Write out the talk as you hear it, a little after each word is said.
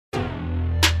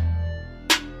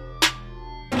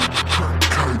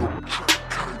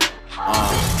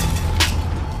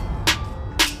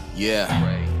Yeah.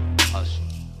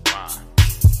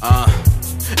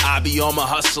 I be on my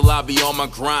hustle, I be on my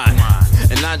grind.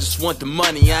 And I just want the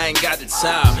money, I ain't got the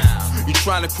time. You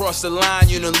trying to cross the line,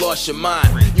 you done lost your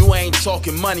mind. You ain't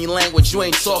talking money language, you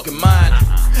ain't talking mine.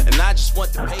 And I just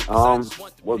want the papers.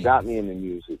 What got me into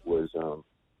music was,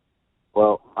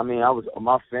 well, I mean,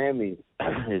 my family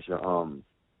is, kind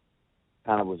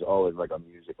of was always like a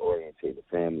music-oriented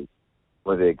family,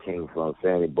 whether it came from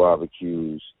family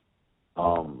barbecues.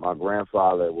 My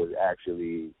grandfather was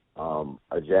actually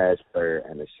a jazz player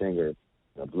and a singer,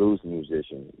 a blues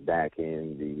musician back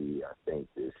in the, I think,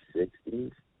 the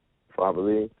 60s,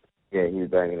 probably. Yeah, he was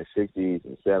back in the 60s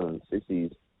and 70s,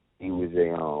 60s. He was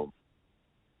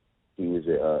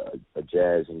a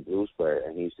jazz and blues player,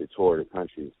 and he used to tour the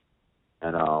country.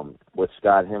 And what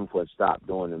stopped him from stopped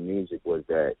doing the music was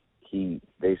that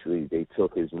they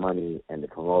took his money and the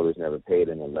promoters never paid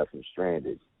him and left him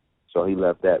stranded. So he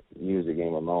left that music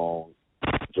game alone,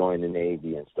 joined the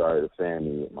Navy, and started a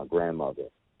family with my grandmother.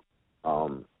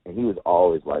 And he was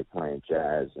always like playing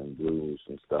jazz and blues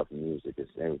and stuff, and music and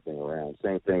everything around.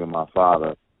 Same thing with my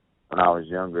father. When I was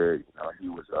younger, he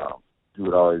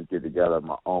would always get together with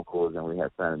my uncles, and we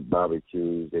had family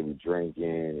barbecues. They would drinking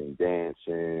and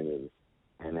dancing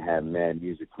and have mad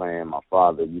music playing. My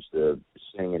father used to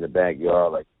sing in the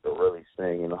backyard, like to really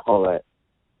sing and all that.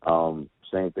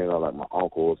 Same thing with like my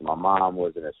uncles. My mom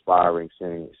was an aspiring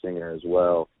singer as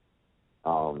well.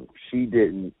 She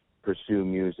didn't pursue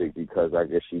music because I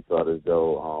guess she felt as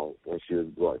though when she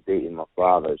was dating my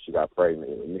father, she got pregnant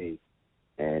with me.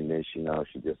 And then she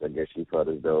felt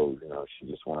as though, she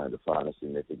just wanted to find a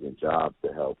significant job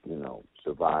to help,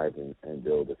 survive and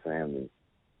build a family.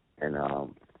 And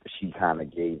she kind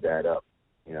of gave that up,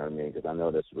 you know what I mean? Because I know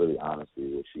that's really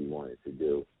honestly what she wanted to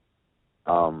do.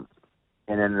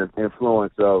 And then the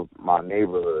influence of my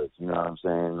neighborhood, you know what I'm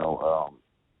saying?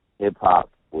 Hip-hop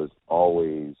was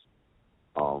always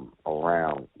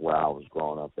around where I was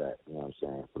growing up at, you know what I'm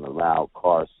saying? From the loud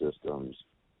car systems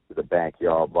to the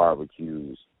backyard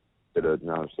barbecues to the, you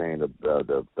know what I'm saying,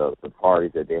 the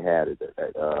parties that they had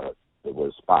there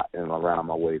was a spot in around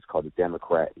my way, it's called the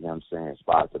Democrat, you know what I'm saying?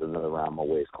 Spots at another around my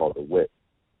way, it's called the Whip.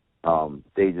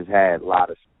 They just had a lot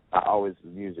of, I always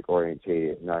was music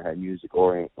orientated, I had music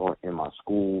in my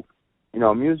school.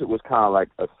 Music was kind of like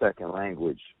a second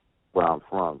language where I'm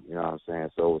from, you know what I'm saying?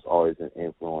 So it was always an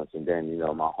influence. And then,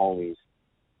 my homies,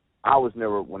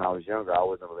 when I was younger, I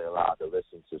wasn't really allowed to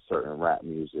listen to certain rap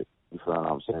music, you feel what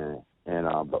I'm saying?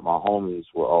 And, but my homies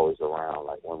were always around,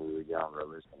 like when we were younger,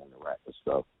 listening to rap and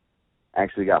stuff. I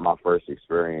actually got my first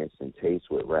experience and taste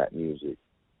with rap music.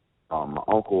 My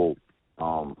uncle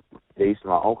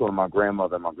and my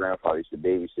grandmother and my grandfather used to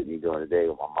babysit me during the day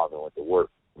when my mother went to work,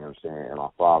 you know what I'm saying? And my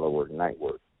father worked night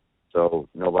work. So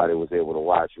nobody was able to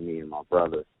watch me and my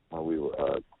brother when we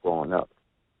were growing up.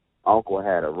 Uncle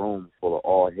had a room full of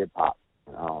all hip-hop.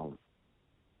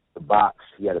 The box,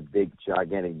 he had a big,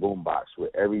 gigantic boom box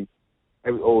with every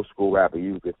old school rapper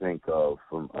you could think of,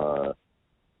 from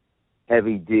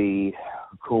Heavy D,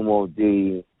 Kumo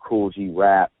D, Cool G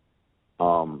Rap,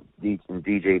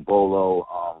 DJ Bolo,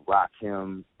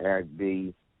 Rakim, Eric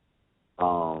B. I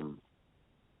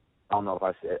don't know if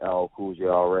I said L Cool J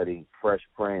already. Fresh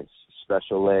Prince,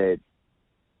 Special Ed.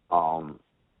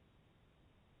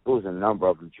 It was a number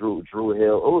of them. Drew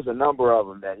Hill. It was a number of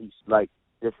them that he's like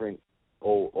different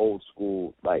old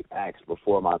school like acts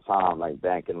before my time, like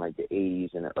back in like the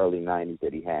 80s and the early 90s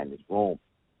that he had in his room.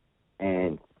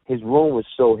 And his room was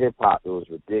so hip hop, it was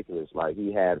ridiculous. Like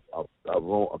he had a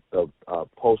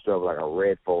poster of like a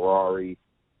red Ferrari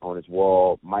on his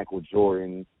wall, Michael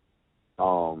Jordan.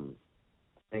 I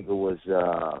think it was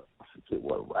I forget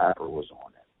what rapper was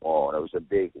on that wall. There was a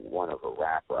big one of a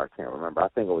rapper, I can't remember. I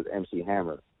think it was MC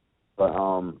Hammer. But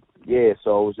yeah,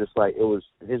 so it was just like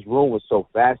his room was so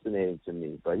fascinating to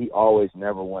me, but he always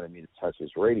never wanted me to touch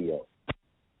his radio.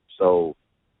 So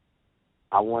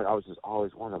I was just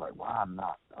always wondering, like, why am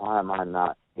I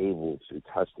not able to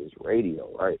touch this radio,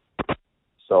 right?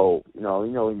 So,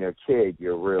 when you're a kid,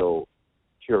 you're real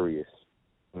curious,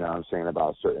 you know what I'm saying,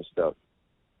 about certain stuff.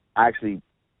 Actually,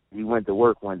 he went to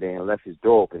work one day and left his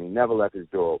door open. He never left his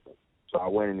door open. So I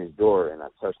went in his door and I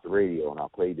touched the radio and I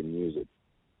played the music.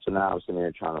 So now I'm sitting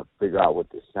there trying to figure out what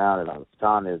the sound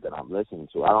is that I'm listening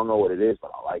to. I don't know what it is,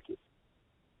 but I like it.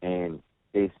 And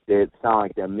they sound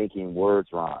like they're making words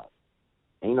rhyme.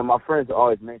 And, my friends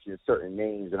always mention certain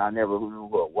names, and I never knew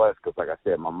who it was because, like I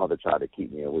said, my mother tried to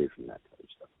keep me away from that type of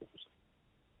stuff.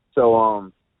 So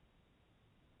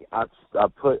I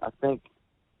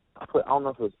don't know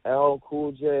if it was L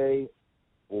Cool J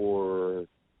or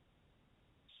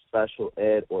Special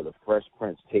Ed or the Fresh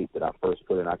Prince tape that I first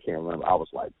put in. I can't remember. I was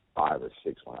like 5 or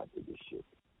 6 when I did this shit.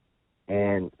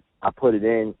 And I put it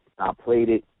in. I played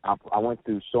it. I went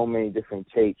through so many different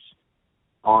tapes,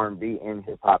 R&B and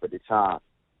hip-hop at the time.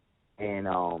 And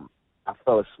I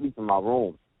fell asleep in my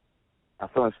room. I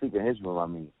fell asleep in his room, I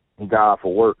mean. He got off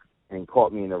of work and he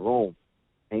caught me in the room.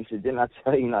 And he said, didn't I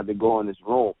tell you not to go in this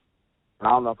room? And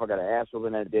I don't know if I got an ass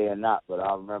whooping that day or not, but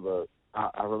I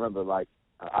remember like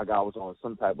I was on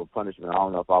some type of punishment. I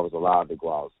don't know if I was allowed to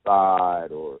go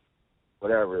outside or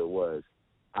whatever it was.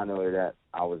 I know that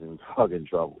I was in fucking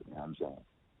trouble, you know what I'm saying?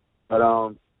 But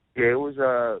yeah, it was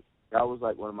that was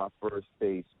like one of my first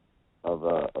tastes of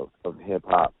hip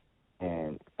hop,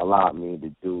 and allowed me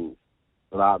to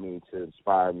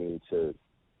inspire me to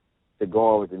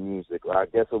go on with the music. Or I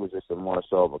guess it was just a more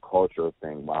so of a cultural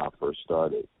thing when I first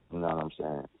started. You know what I'm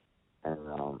saying?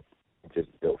 And it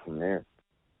just built from there.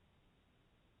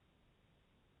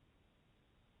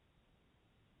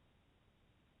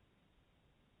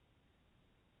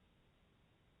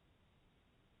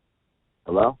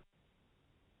 Hello?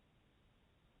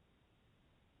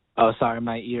 Oh, sorry,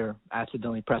 my ear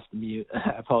accidentally pressed the mute.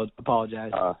 I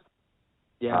apologize.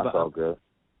 Yeah, that's all good.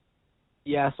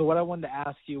 Yeah, so what I wanted to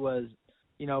ask you was,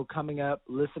 coming up,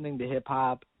 listening to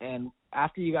hip-hop, and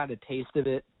after you got a taste of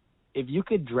it, if you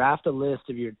could draft a list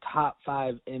of your top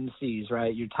 5 MCs,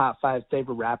 right, your top 5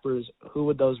 favorite rappers, who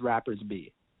would those rappers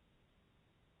be?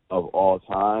 Of all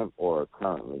time or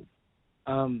currently?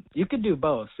 You could do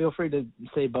both. Feel free to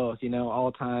say both,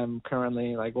 all time,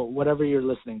 currently, like whatever you're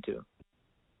listening to.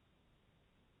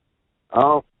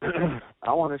 I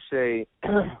want to say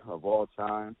of all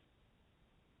time,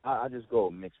 I just go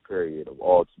a mixed period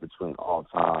of between all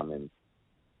time and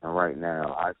right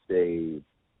now. I'd say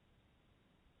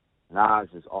Nas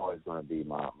is always going to be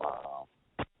my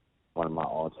one of my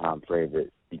all-time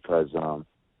favorites because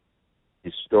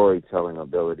his storytelling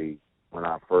ability. When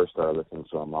I first started listening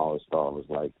to him, I always thought it was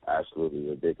like absolutely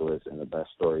ridiculous and the best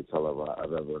storyteller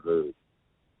I've ever heard.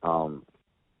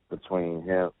 Between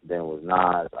him, then was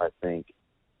Nas, I think.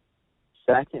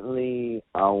 Secondly,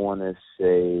 I want to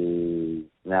say,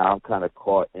 now I'm kind of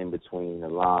caught in between the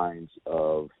lines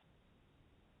of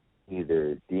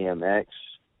either DMX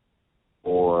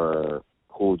or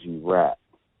Cool G Rap.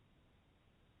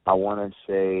 I want to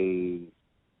say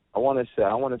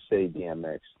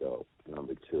DMX though,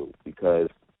 number 2, because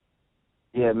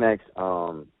DMX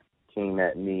came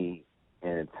at me in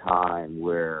a time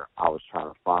where I was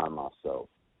trying to find myself,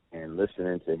 and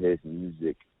listening to his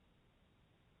music,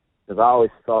 because I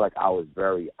always felt like I was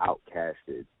very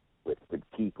outcasted with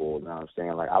people, you know what I'm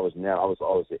saying? Like I was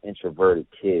always an introverted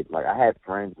kid. Like I had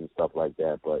friends and stuff like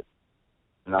that, but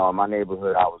in my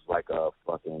neighborhood I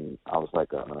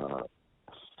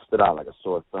stood out like a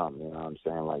sore thumb, you know what I'm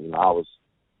saying? Like,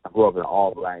 I grew up in an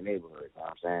all black neighborhood, you know what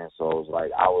I'm saying? So it was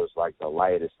like I was like the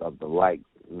lightest of the light,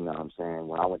 you know what I'm saying?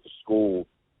 When I went to school,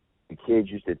 the kids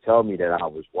used to tell me that I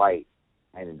was white,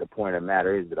 and the point of the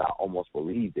matter is that I almost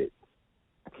believed it.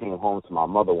 I came home to my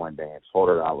mother one day and told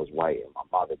her that I was white, and my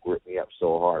mother gripped me up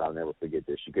so hard, I'll never forget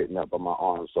this. She gripped me up on my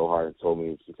arm so hard and told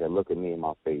me, she said, look at me in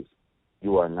my face.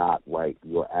 You are not white.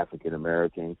 You are African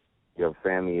American. Your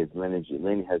family has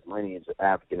lineage of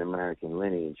African American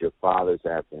lineage. Your father's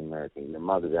African American. Your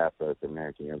mother's African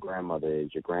American. Your grandmother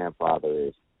is. Your grandfather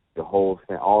is. All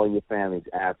of your family's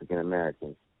African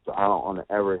American. So I don't want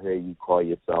to ever hear you call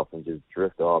yourself and just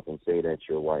drift off and say that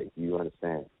you're white. You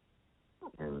understand?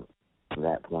 And from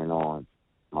that point on,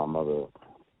 my mother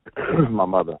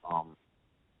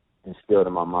instilled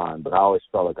in my mind. But I always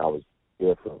felt like I was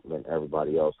different than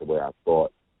everybody else, the way I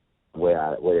thought, the way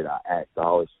that I act. I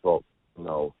always felt,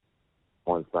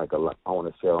 on like I want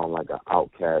to say on like an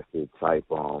outcasted type,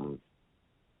 and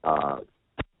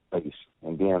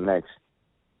DMX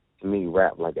to me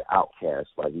rap like an outcast.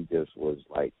 Like he just was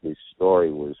like, his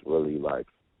story was really like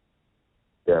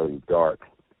very dark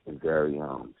and very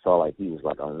felt like he was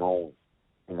like alone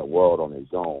in the world on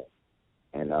his own,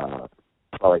 and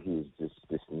felt like he was just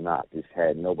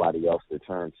had nobody else to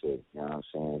turn to, you know what I'm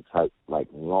saying, type like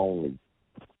lonely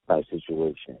type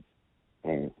situation.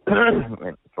 And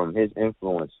from his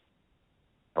influence,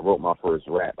 I wrote my first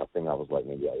rap. I think I was like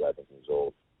maybe 11 years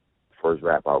old. The first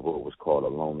rap I wrote was called A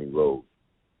Lonely Road.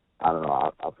 I don't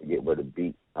know, I forget where the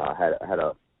beat had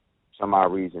some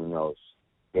odd reason,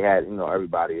 they had,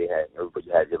 everybody had their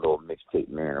little mixtape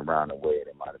man around the way.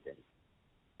 They might have been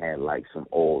had like some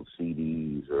old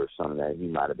CDs or something that he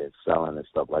might have been selling and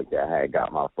stuff like that. I had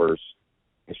got my first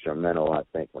instrumental, I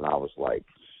think, when I was like,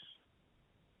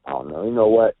 I don't know. You know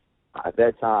what? At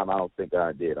that time, I don't think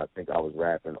I did. I think I was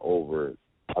rapping over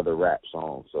other rap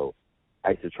songs. So I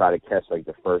used to try to catch like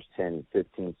the first 10,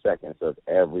 15 seconds of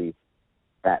every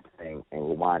rap thing and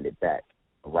rewind it back,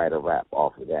 write a rap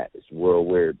off of that. It's real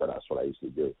weird, but that's what I used to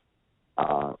do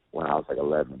when I was like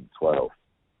 11, 12.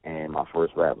 And my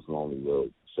first rap was Lonely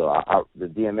Road. So the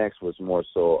DMX was more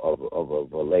so of a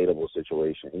relatable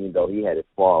situation, even though he had it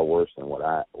far worse than what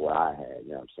I had.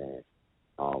 You know what I'm saying?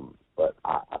 But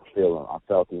I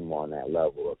felt him on that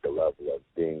level, the level of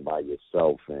being by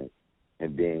yourself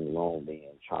and being lonely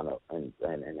and trying to and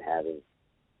having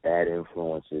bad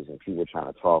influences and people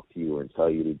trying to talk to you and tell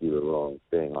you to do the wrong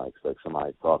thing, like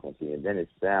somebody's talking to you, and then his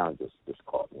sound just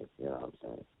caught me. You know what I'm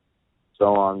saying?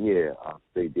 So yeah, I'll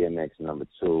say DMX number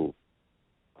 2.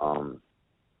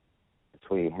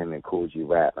 Between him and Kool G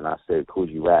Rap, and I said Kool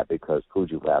G Rap because Kool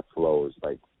G Rap flow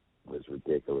was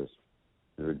ridiculous.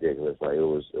 It was ridiculous. Like it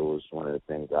was one of the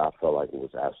things that I felt like it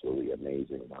was absolutely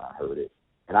amazing when I heard it.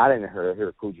 And I didn't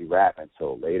hear Kool G Rap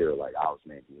until later. Like I was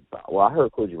maybe I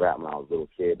heard Kool G Rap when I was a little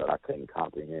kid, but I couldn't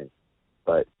comprehend.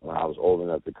 But when I was old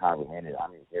enough to comprehend it, I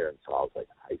didn't hear it until I was like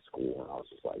in high school, and I was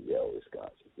just like, yo, this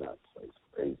guy's just nuts. Like, it's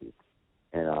crazy.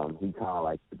 And he kind of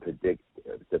like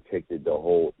depicted the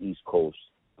whole East Coast,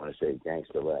 I want to say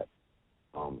gangster rap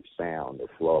sound or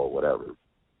flow, whatever,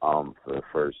 for the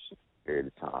first period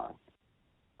of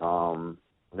time.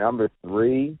 Number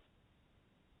 3.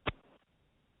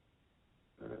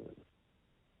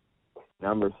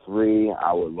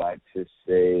 I would like to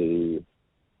say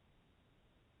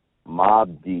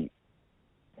Mobb Deep,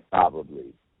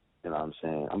 probably. You know what I'm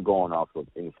saying? I'm going off of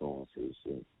influences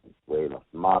and way off.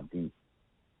 Mobb Deep,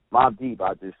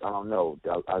 I don't know.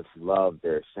 I just love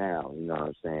their sound, you know what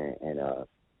I'm saying? And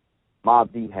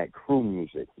Mobb Deep had crew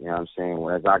music, you know what I'm saying?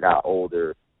 Whereas I got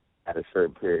older at a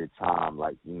certain period of time,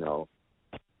 like, you know,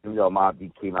 even though Mobb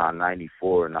Deep came out in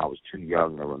 94 and I was too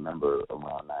young to remember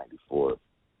around 94.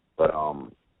 But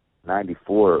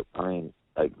 94, I mean,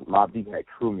 like, Mobb Deep had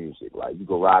crew music. Like, you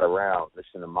go ride around,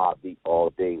 listen to Mobb Deep all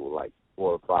day with, like,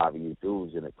 4 or 5 of you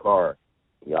dudes in a car.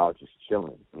 Y'all just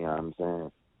chilling, you know what I'm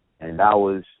saying? And that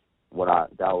was what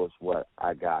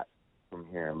I got from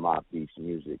hearing Mobb Deep's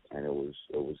music, and it was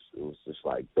just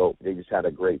like dope. They just had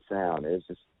a great sound. It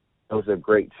was a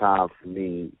great time for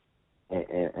me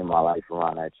in my life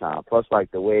around that time. Plus,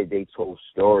 like the way they told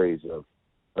stories of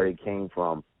where they came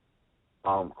from.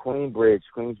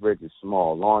 Queensbridge is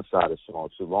small. Lawnside is small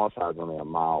too. Lawnside is only a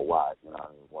mile wide. You know what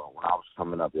I mean? When I was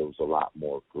coming up, it was a lot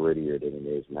more grittier than it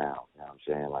is now. You know what I'm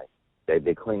saying? Like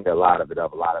they cleaned a lot of it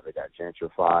up. A lot of it got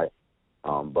gentrified.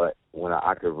 But when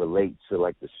I could relate to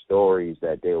like the stories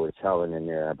that they were telling in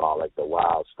there about like the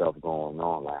wild stuff going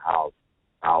on, like how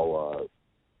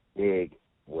big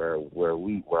where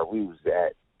we was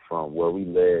at from where we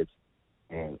lived,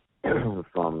 and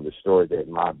from the story that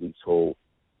Mobb Deep told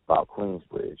about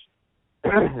Queensbridge,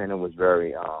 and it was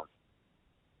very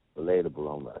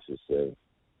relatable, I should say.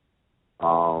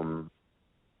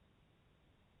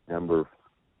 Number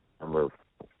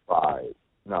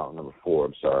 4.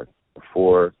 I'm sorry.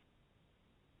 4.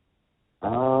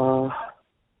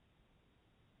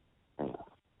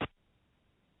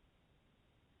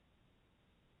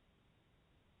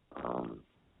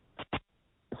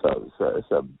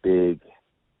 It's a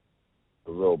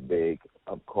real big.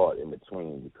 I'm caught in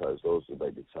between because those are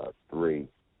like the top 3.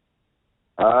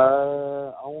 I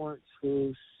want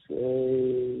to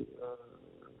say.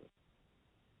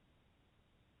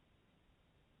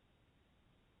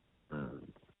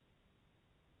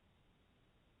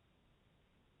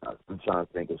 I'm trying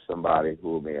to think of somebody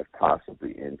who may have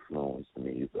possibly influenced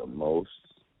me the most.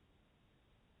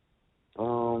 I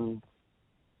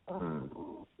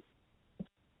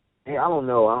don't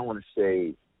know. I don't want to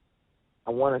say.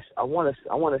 I want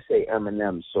to say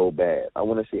Eminem so bad. I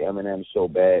want to say Eminem so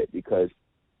bad because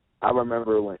I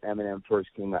remember when Eminem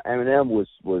first came out. Eminem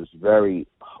was very,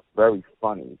 very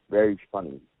funny, very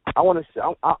funny. I want to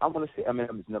say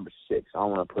Eminem is number 6. I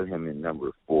don't want to put him in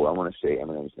number 4. I want to say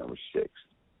Eminem is number 6.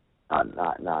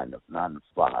 Not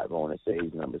 5. I want to say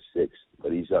he's number 6,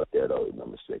 but he's up there though. He's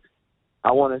number 6.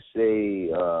 I want to say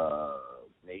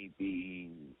maybe.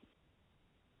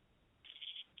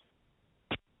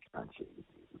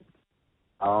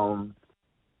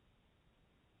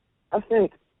 I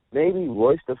think maybe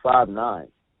Royce the 5'9".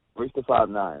 Royce the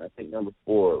 5'9". I think number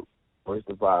 4, Royce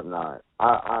the 5'9".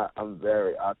 I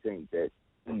think that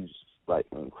he's like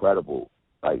incredible.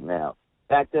 Like now,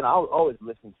 back then I was always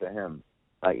listening to him.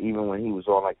 Like even when he was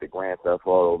on like the Grand Theft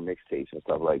Auto mixtapes and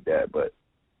stuff like that. But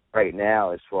right now,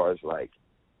 as far as like,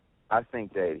 I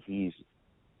think that he's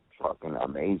fucking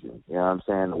amazing. You know what I'm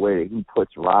saying? The way that he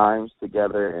puts rhymes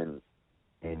together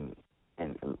and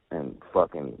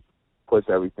fucking puts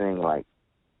everything like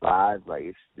live, like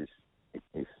it's just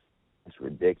it's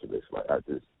ridiculous. Like I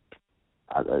just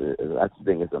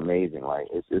think it's amazing. Like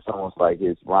it's almost like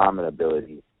his rhyming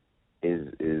ability is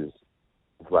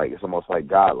it's almost like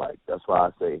godlike. That's why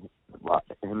I say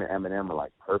him and Eminem are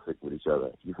like perfect with each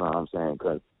other. You know what I'm saying?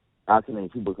 Because not too many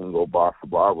people can go bar for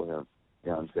bar with him. You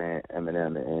know what I'm saying?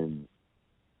 Eminem and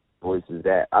Royce is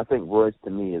that. I think Royce to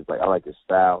me is like, I like his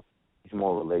style. He's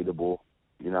more relatable.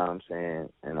 You know what I'm saying?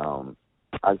 And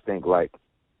I just think like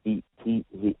he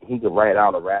could write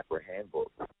out a rapper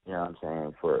handbook. You know what I'm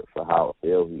saying? For how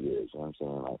ill he is. You know what I'm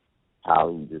saying? Like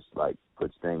how he just like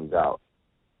puts things out.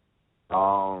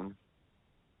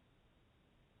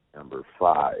 Number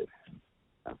 5.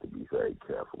 I have to be very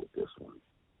careful with this one.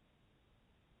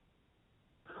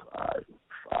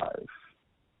 5.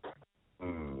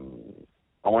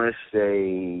 I want to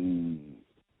say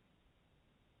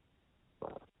 5.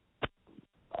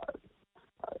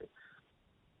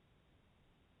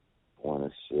 I want to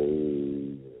say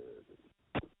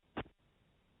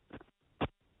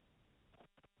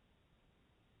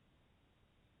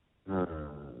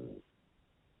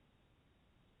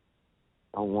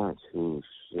I want to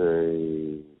say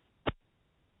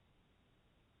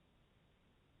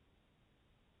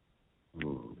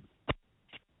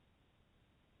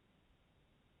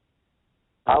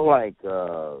I like I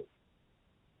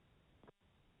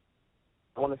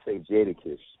want to say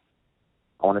Jadakiss.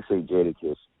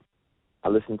 I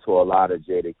listened to a lot of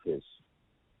Jadakiss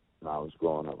when I was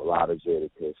growing up. A lot of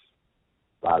Jadakiss,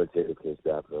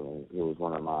 definitely. He was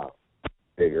one of my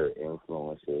bigger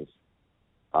influences.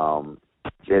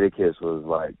 Jadakiss was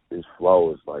like, his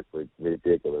flow is like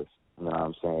ridiculous. You know what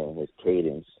I'm saying? His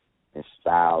cadence and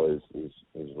style is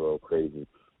real crazy.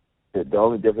 The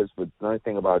only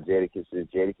thing about Jadakiss is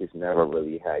Jadakiss you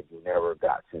never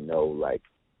got to know like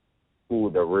who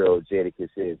the real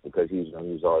Jadakiss is, because he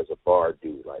was always a bar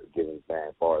dude, like giving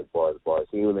fans bars.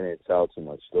 He really didn't tell too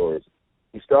much stories.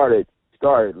 He started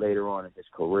later on in his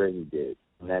career, he did,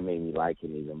 and that made me like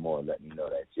him even more. Let me know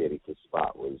that Jadakiss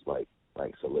spot was like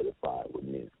solidified with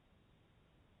me.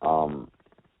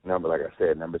 Like I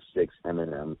said, number 6,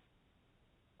 Eminem.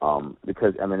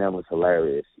 Because Eminem was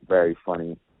hilarious, very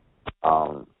funny.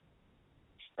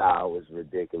 Style was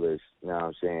ridiculous. You know what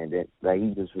I'm saying? Like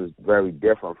he just was very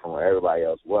different from what everybody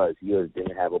else was. He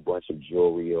didn't have a bunch of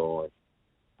jewelry on.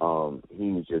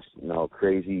 He was just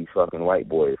crazy fucking white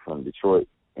boy from Detroit,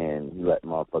 and he let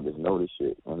motherfuckers know this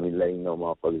shit. And he let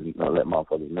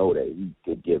motherfuckers know that he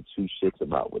could give 2 shits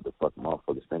about what the fuck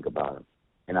motherfuckers think about him.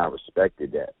 And I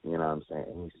respected that. You know what I'm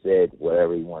saying? He said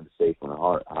whatever he wanted to say from the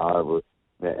heart. However,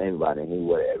 anybody, and he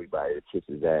wanted everybody to kiss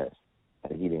his ass,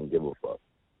 and he didn't give a fuck.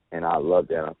 And I loved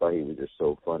that. I thought he was just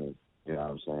so funny. You know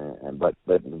what I'm saying? And but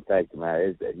the fact of the matter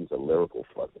is that he's a lyrical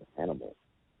fucking animal,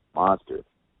 monster.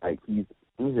 Like he's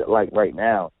like right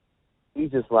now,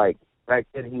 he's just like, back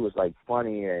then he was like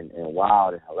funny and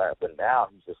wild and hilarious, but now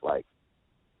he's just like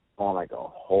on like a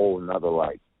whole nother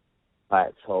like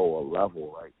plateau or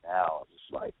level right now.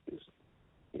 Just like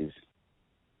it's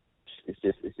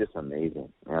just amazing.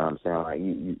 You know what I'm saying? Like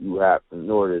you have, in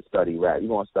order to study rap, you're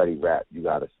gonna study rap, you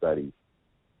gotta study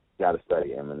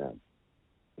Eminem.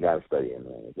 If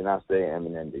you're not studying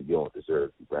Eminem, then you don't deserve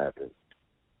to be rapping.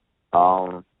 I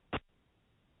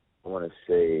want to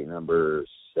say number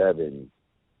 7.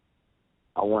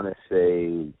 I want to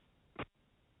say,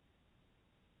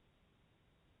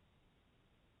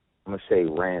 I'm going to say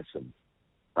Ransom.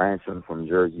 Ransom from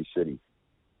Jersey City.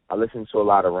 I listened to a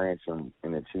lot of Ransom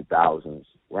in the 2000s.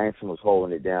 Ransom was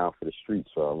holding it down for the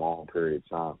streets for a long period of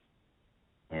time.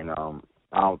 And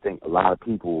I don't think a lot of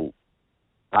people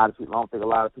have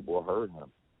heard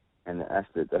him. And that's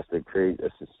the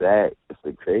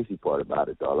crazy part about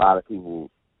it, though. A lot of people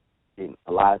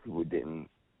didn't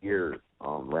hear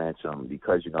Ransom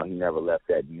because he never left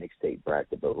that mixtape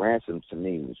bracket. But Ransom to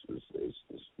me was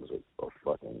a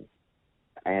fucking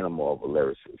animal of a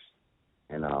lyricist,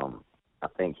 and I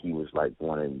think he was like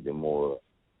one of the more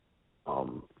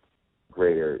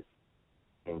greater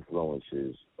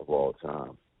influences of all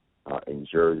time in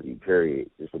Jersey, period.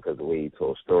 Just because of the way he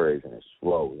told stories and his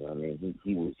flow. You know what I mean?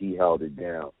 He held it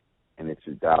down in the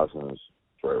 2000s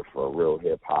for real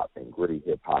hip hop and gritty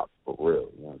hip hop for real.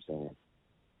 You know what I'm saying?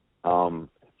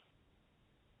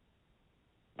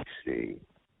 Let's see.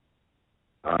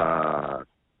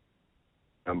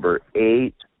 Number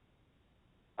 8,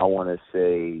 I want to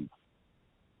say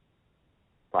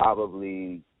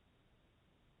probably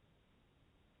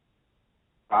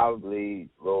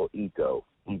Lil Ito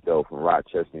from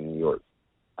Rochester, New York.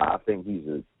 I think he's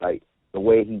like the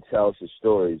way he tells his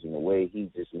stories and the way he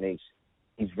just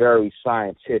he's very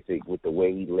scientific with the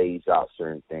way he lays out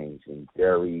certain things and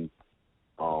very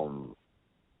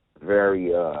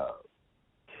very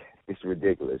it's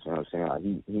ridiculous. You know what I'm saying? Like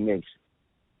he makes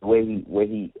the way he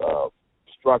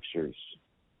structures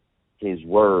his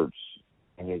words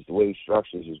and the way he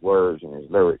structures his words and his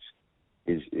lyrics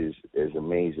is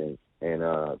amazing. And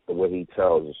the way he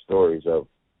tells the stories of,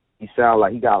 he sounds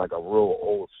like he got like a real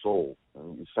old soul.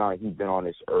 And he sounds like he's been on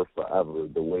this earth forever.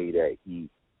 The way that he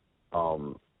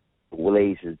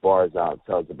lays his bars out,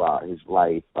 tells about his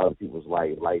life, other people's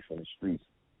life in the streets.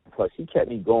 Plus, he kept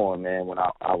me going, man, when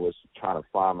I was trying to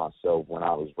find myself when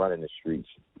I was running the streets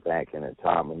back in the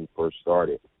time when he first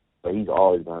started. But he's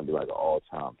always going to be like an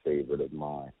all-time favorite of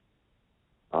mine.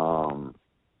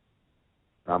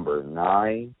 Number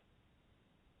nine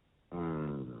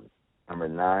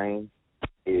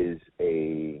is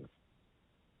a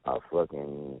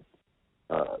fucking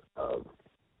a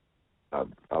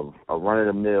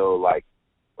run-of-the-mill like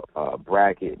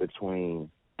bracket between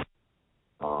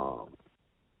Joe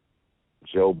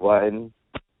Budden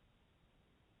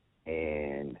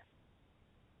and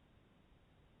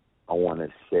I want to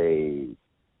say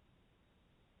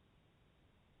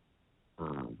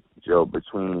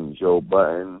between Joe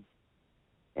Budden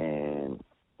and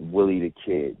Willie the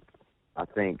Kid. I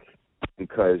think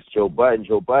because Joe Budden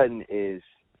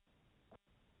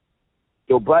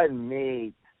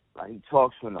made, like, he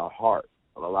talks from the heart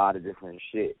of a lot of different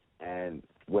shit, and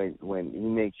when he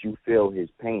makes you feel his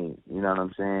pain, you know what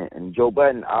I'm saying? And Joe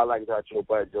Budden, I like about Joe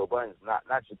Budden's not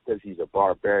just because he's a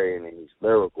barbarian and he's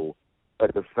lyrical,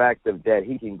 but the fact of that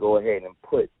he can go ahead and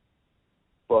put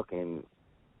fucking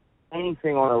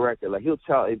anything on a record. Like he'll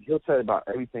tell you about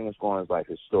everything that's going on in his life,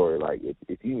 his story. Like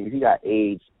if he got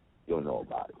AIDS, you'll know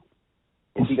about it.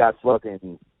 If he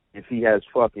has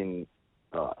fucking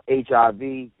HIV,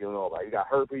 you'll know about it. If he got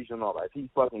herpes, you'll know about it. If he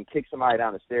fucking kicked somebody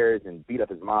down the stairs and beat up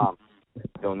his mom,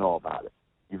 you'll know about it.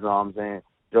 You know what I'm saying?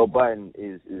 Joe Budden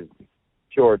is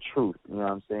pure truth, you know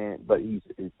what I'm saying? But he's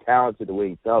talented the way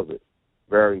he tells it.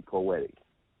 Very poetic,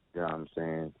 you know what I'm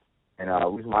saying? And the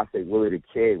reason why I say Willie the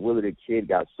Kid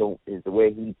got is the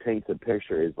way he paints a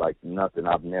picture is like nothing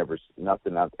I've ever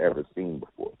seen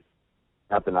before.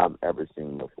 Nothing I've ever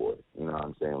seen before. You know what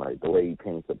I'm saying? Like the way he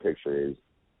paints a picture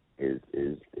is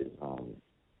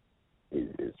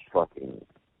fucking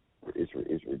it's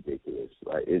ridiculous.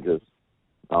 Like it just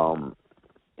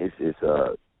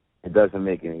it doesn't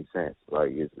make any sense.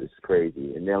 Like it's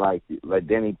crazy. And then like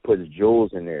then he puts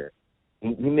jewels in there.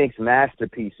 He makes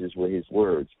masterpieces with his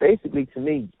words. Basically, to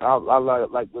me, I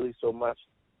like Willie so much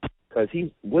because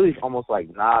Willie's almost like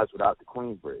Nas without the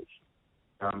Queensbridge.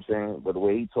 You know what I'm saying? But the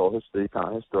way he told his story,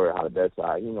 how the best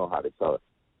side, you know how to tell it.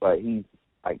 But he's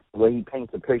like the way he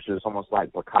paints the picture is almost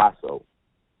like Picasso.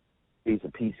 He's a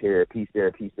piece here, a piece there,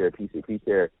 a piece there, a piece there, a piece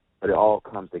there, but it all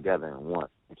comes together in one,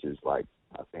 which is like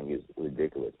I think is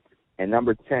ridiculous. And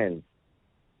number 10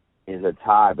 is a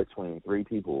tie between three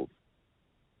people.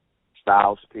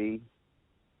 Styles P,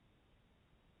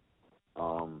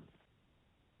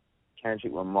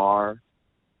 Kendrick Lamar,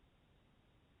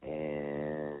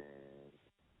 and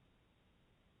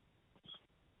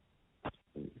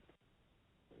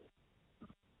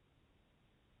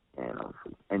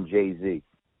Jay-Z.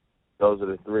 Those are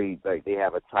the three. Like they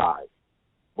have a tie.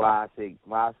 Why I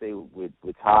say with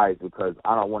ties because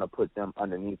I don't want to put them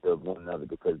underneath of one another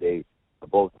because they are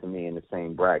both to me in the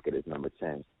same bracket as number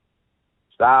 10.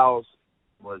 Styles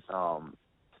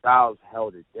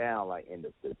held it down like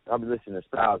I've been listening to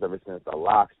Styles ever since the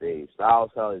Lock stage.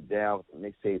 Styles held it down with the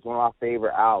mixtapes. One of my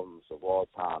favorite albums of all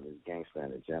time is Gangsta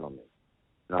and the Gentleman.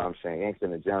 You know what I'm saying? Gangsta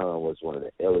and the Gentleman was one of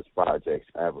the illest projects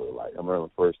ever. Like I remember when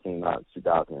it first came out in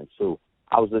 2002.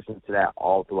 I was listening to that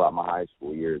all throughout my high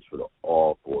school years for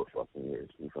all 4 fucking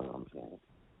years. You know what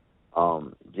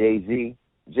I'm saying? Jay-Z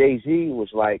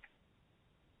was like,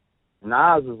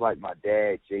 Nas was like my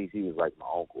dad. Jay-Z was like my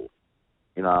uncle.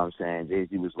 You know what I'm saying?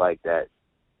 Jay-Z was like that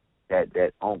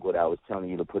uncle that was telling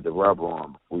you to put the rubber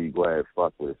on before you go ahead and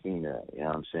fuck with a female. You know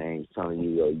what I'm saying? He's telling you,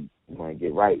 yo, you want to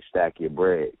get right, stack your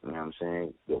bread. You know what I'm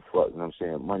saying? Go fuck, you know what I'm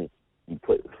saying? Money. You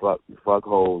put fuck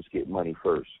hoes, get money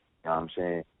first. You know what I'm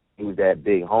saying? He was that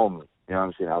big homie. You know what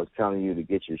I'm saying? I was telling you to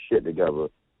get your shit together,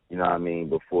 you know what I mean,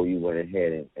 before you went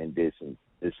ahead and did some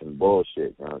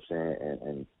bullshit, you know what I'm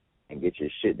saying? And get your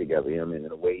shit together, you know what I mean?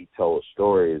 And the way he told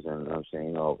stories and, you know what I'm saying,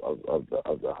 you know, of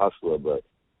the hustler, but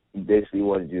he basically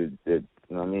wanted you to, you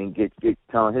know what I mean, get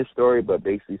telling his story, but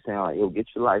basically saying like, yo,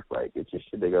 get your life right, get your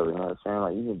shit together, you know what I'm saying?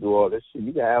 Like you can do all this shit,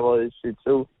 you can have all this shit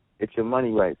too. Get your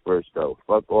money right first though.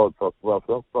 Fuck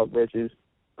bitches,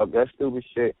 fuck that stupid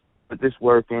shit. Put this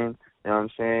work in, you know what I'm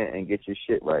saying, and get your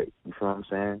shit right. You feel what I'm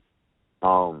saying?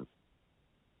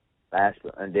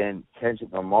 And then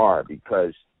Kendrick Lamar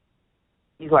because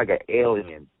he's like an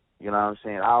alien You know what I'm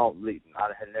saying? I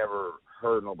had never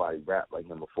heard nobody rap like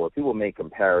him before. People make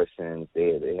comparisons.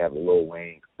 They have Lil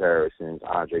Wayne comparisons,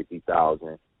 Andre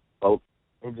 3000. But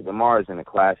Kendrick Lamar is in a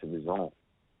class of his own.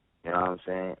 You know what I'm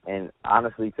saying? And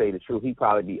honestly, tell you the truth, he'd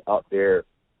probably be up there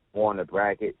on the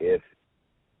bracket if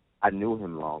I knew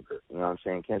him longer. You know what I'm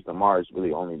saying? Kendrick Lamar has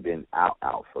really only been out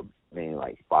for maybe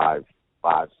like 5,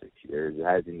 6 years. It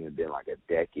hasn't even been like a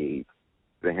decade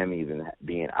for him even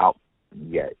being out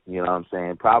yet. You know what I'm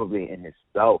saying? Probably in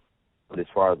himself, but as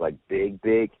far as like big,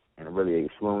 and really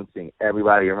influencing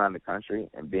everybody around the country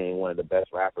and being one of the best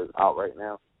rappers out right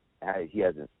now, he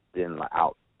hasn't been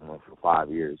out for 5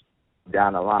 years.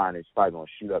 Down the line, it's probably going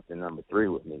to shoot up to number 3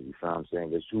 with me, you feel what I'm saying?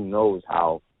 Because who knows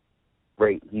how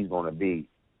great he's going to be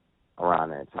around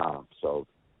that time. So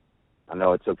I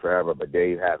know it took forever, but there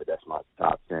you have it. That's my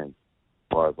top 10 as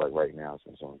far as like right now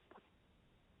since on.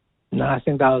 No, I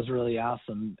think that was really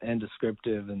awesome and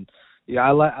descriptive. And yeah,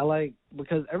 I like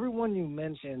because everyone you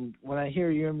mentioned, when I hear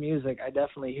your music, I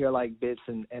definitely hear like bits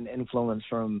and influence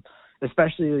from,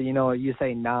 especially, you know, you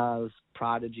say Nas,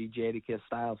 Prodigy, Jadakiss,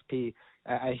 Styles P.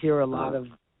 I hear a lot of,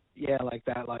 like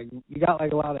that. Like, you got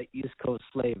like a lot of East Coast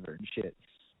flavor and shit.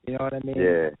 You know what I mean?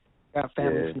 Yeah. You got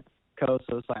family from the East Coast,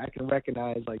 so it's like I can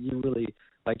recognize, like, you really,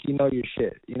 like, you know your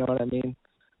shit. You know what I mean?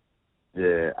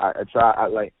 Yeah,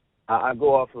 I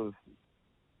go off of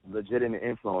legitimate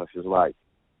influences. Like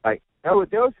there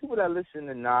was people that listen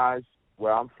to Nas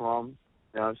where I'm from.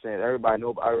 You know what I'm saying? Everybody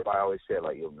always said,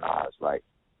 like, yo, Nas, like,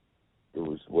 it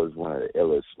was one of the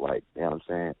illest, like, you know what I'm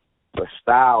saying? But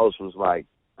Styles was like,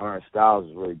 Styles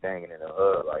was really banging in the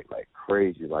hood, like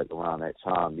crazy, like around that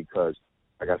time, because,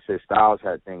 like I said, Styles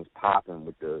had things popping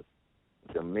with the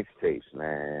mixtapes,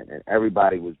 man, and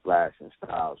everybody was blasting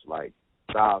Styles. Like,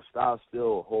 Styles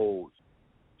still holds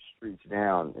streets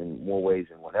down in more ways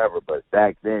than whatever, but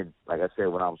back then, like I said,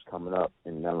 when I was coming up,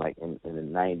 and then like in the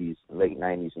 90s, late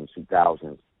 90s and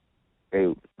 2000s,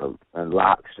 and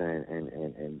Locks and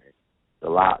the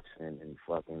Locks and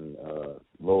fucking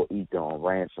Lil Ether on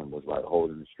Ransom was like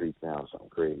holding the streets down, something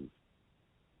crazy.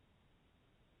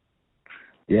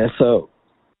 Yeah, so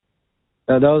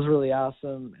that was really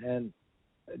awesome. And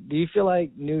do you feel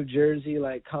like New Jersey,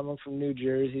 like coming from New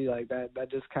Jersey, like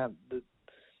that just kind of,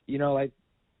 you know, like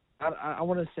I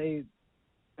want to say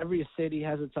every city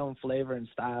has its own flavor and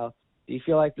style. Do you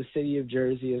feel like the city of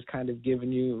Jersey has kind of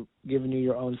given you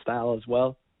your own style as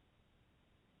well?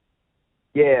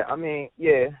 Yeah, I mean,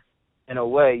 yeah, in a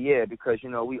way, yeah, because, you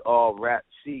know, we all rap.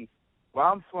 See, where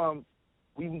I'm from,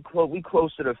 we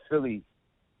closer to Philly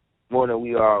more than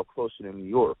we are closer to New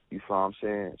York, you feel what I'm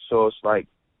saying? So it's like,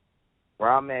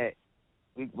 where I'm at,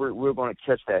 we're going to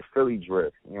catch that Philly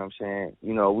drift, you know what I'm saying?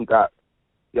 You know, we got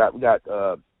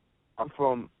I'm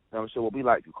from, you know what I'm saying, what we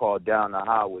like to call down the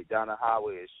highway. Down the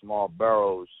highway is small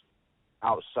boroughs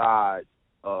outside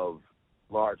of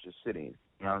larger cities.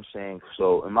 You know what I'm saying?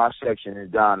 So in my section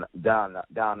is down the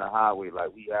highway.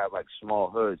 Like, we have like small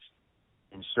hoods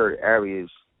in certain areas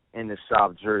in the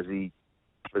South Jersey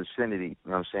vicinity.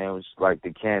 You know what I'm saying? It's like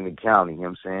the Camden County. You know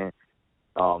what I'm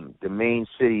saying? The main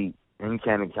city in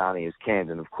Camden County is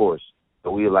Camden, of course.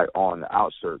 But we're like on the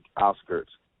outskirts.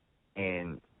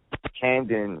 And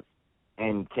Camden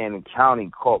and Camden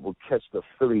County will catch the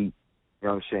Philly, you know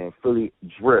what I'm saying, Philly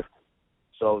drift.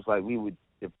 So it's like we would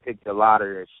depict a lot of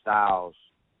their styles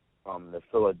from the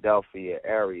Philadelphia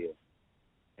area,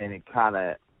 and it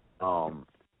kind of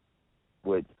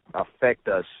would affect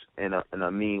us in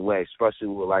a mean way, especially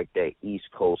with like that East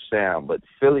Coast sound. But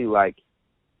Philly,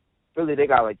 they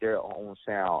got like their own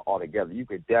sound altogether. You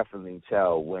could definitely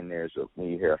tell when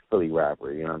you hear a Philly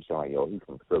rapper, you know what I'm saying? Like, yo, he's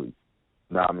from Philly.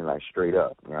 No, I mean, like, straight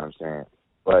up, you know what I'm saying?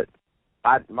 But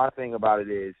my thing about it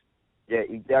is, yeah,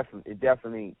 it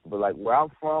definitely, but like where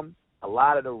I'm from, a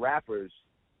lot of the rappers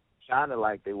sounded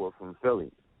like they were from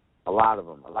Philly. A lot of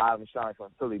them sounded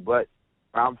from Philly. But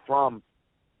where I'm from,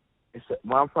 it's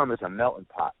a melting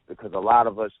pot, because a lot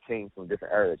of us came from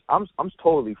different areas. I'm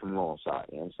totally from Long Side,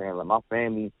 you know what I'm saying? Like,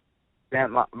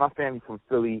 my family from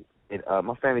Philly, and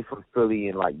my family from Philly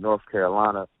in like North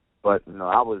Carolina, but, you know,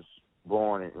 I was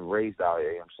born and raised out here,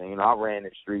 you know what I'm saying? You know, I ran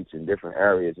the streets in different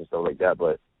areas and stuff like that,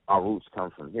 but my roots come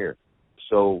from here.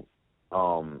 So,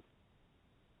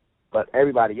 but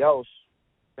everybody else,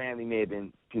 family may have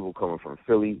been people coming from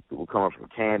Philly, people coming from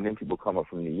Camden, people coming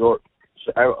from New York.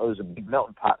 So it was a big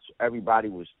melting pot. So everybody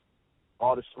was,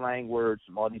 all the slang words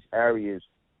from all these areas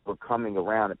were coming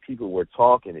around, and people were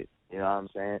talking it, you know what I'm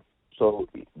saying? So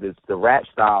the rap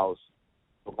styles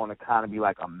were going to kind of be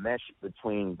like a mesh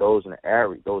between those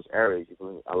areas.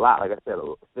 A lot, like I said,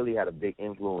 Philly had a big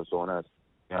influence on us,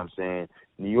 you know what I'm saying?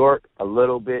 New York, a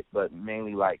little bit, but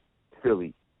mainly like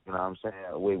Philly. You know what I'm saying?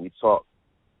 The way we talk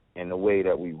and the way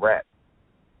that we rap.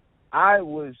 I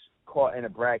was caught in a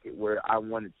bracket where I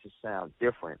wanted to sound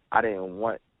different. I didn't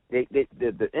want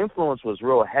the influence was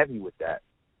real heavy with that,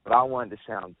 but I wanted to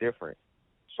sound different.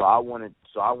 So I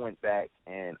went back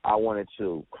and I wanted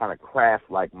to kind of craft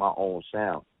like my own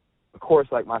sound. Of course,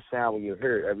 like my sound, when you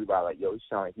hear it, everybody like, yo, he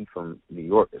sound like he from New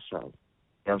York or something.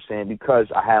 You know what I'm saying? Because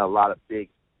I had a lot of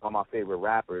all my favorite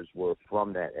rappers were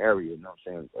from that area, you know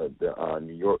what I'm saying, the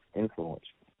New York influence.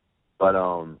 But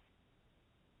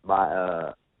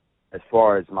as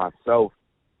far as myself,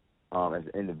 as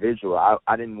an individual,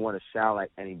 I didn't want to sound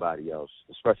like anybody else,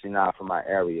 especially not from my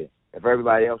area. If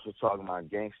everybody else was talking about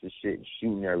gangster shit and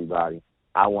shooting everybody,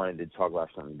 I wanted to talk about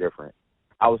something different.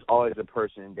 I was always a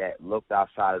person that looked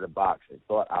outside of the box and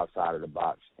thought outside of the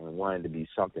box and wanted to be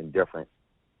something different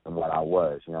than what I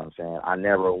was, you know what I'm saying? I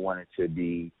never wanted to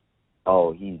be,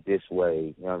 oh, he's this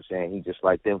way, you know what I'm saying? He's just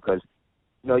like them because,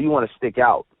 you know, you want to stick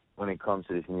out when it comes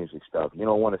to this music stuff. You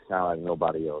don't want to sound like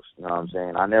nobody else, you know what I'm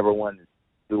saying? I never wanted to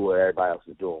do what everybody else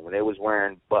was doing. When they was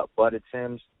wearing butted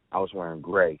Timbs, I was wearing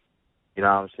gray, you know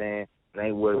what I'm saying? When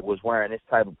they was wearing this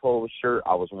type of polo shirt,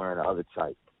 I was wearing the other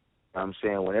type. You know what I'm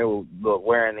saying? When they were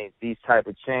wearing these type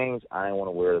of chains, I didn't want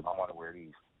to wear them. I want to wear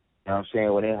these. You know what I'm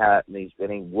saying? When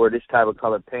they wore this type of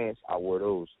colored pants, I wore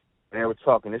those. When they were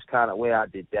talking this kind of way, I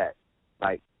did that.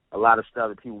 Like, a lot of stuff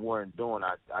that people weren't doing,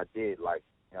 I did. Like,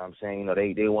 you know what I'm saying? You know,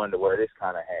 they wanted to wear this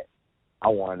kind of hat. I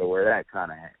wanted to wear that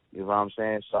kind of hat. You know what I'm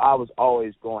saying? So I was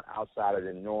always going outside of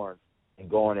the norm and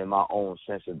going in my own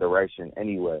sense of direction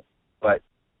anyway. But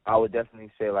I would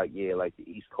definitely say, like, yeah, like the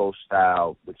East Coast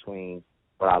style between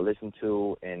what I listened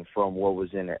to and from what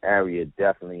was in the area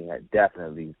definitely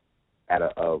had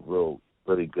a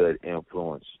really good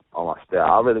influence on my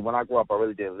style. When I grew up, I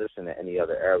really didn't listen to any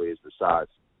other areas besides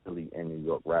Philly and New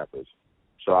York rappers.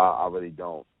 So I really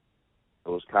don't. It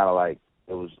was kind of like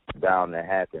it was bound to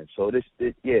happen. So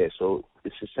so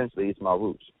it's essentially it's my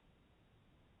roots.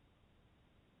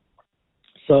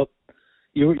 So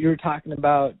you were talking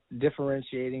about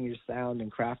differentiating your sound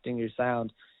and crafting your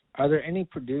sound. Are there any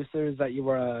producers that you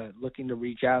were looking to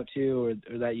reach out to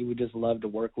or that you would just love to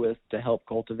work with to help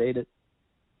cultivate it?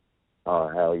 Oh,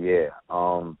 hell yeah.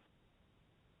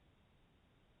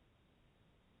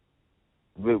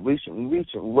 We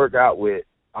should work out with,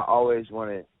 I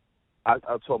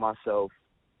told myself,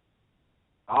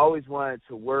 I always wanted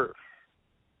to work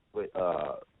with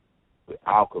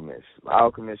Alchemist.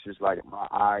 Alchemist is like my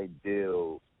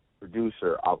ideal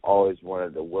producer I've always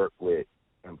wanted to work with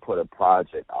and put a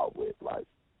project out with. Like,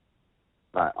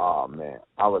 oh man,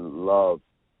 I would love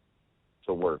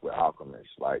to work with Alchemist,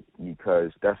 like,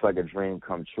 because that's like a dream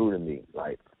come true to me.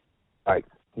 Like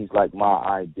he's like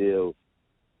my ideal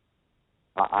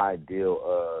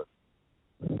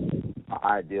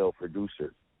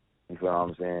producer. You feel what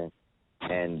I'm saying?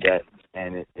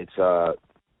 It's like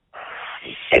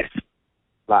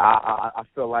I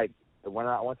feel like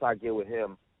once I get with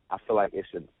him, I feel like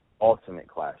it's an ultimate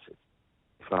classic.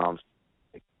 You feel what I'm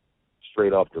saying?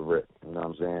 Straight off the rip. You know what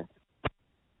I'm saying?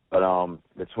 But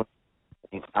between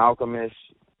Alchemist,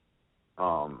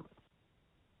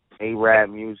 A-Rap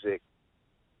Music,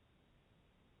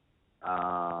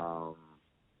 I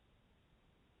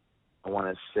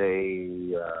want to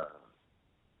say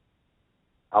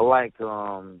I like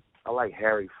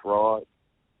Harry Fraud.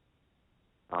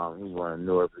 He's one of the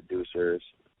newer producers.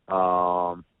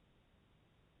 What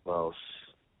else?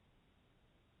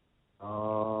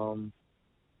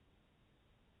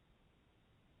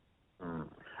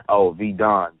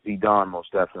 V-Don,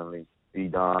 most definitely.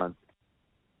 V-Don.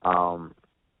 Now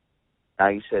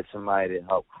you said somebody to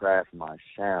help craft my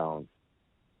sound.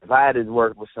 If I had to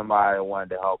work with somebody that wanted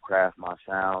to help craft my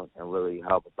sound and really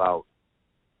help about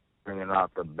bringing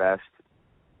out the best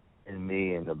in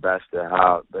me and the best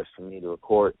for me to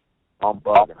record, I'm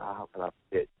bugging. How can I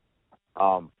fit?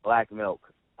 Black Milk.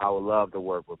 I would love to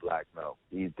work with Black Milk.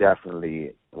 He's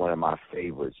definitely one of my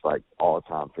favorites, like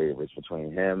all-time favorites.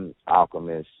 Between him,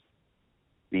 Alchemist,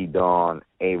 V-Dawn,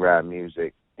 A-Rap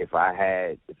Music. If I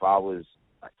was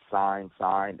like signed,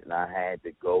 and I had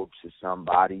to go to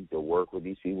somebody to work with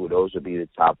these people, those would be the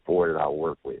top 4 that I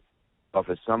work with. But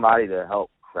for somebody to help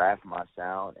craft my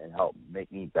sound and help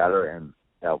make me better and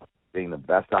help bring the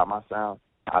best out of my sound,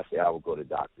 I say I would go to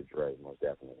Dr. Dre, most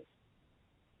definitely.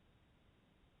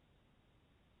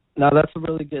 Now, that's a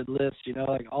really good list. You know,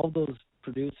 like all those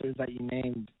producers that you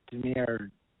named to me are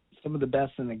some of the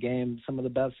best in the game, some of the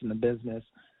best in the business.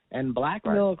 And Black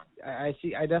Milk, I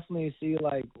definitely see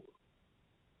like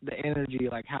the energy,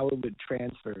 like how it would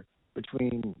transfer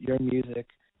between your music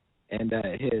and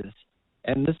his.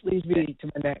 And this leads me to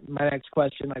my next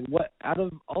question. Like, what out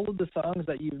of all of the songs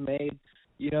that you've made,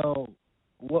 you know,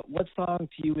 what song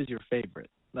to you is your favorite?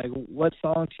 Like, what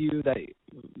song to you that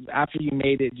after you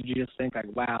made it, did you just think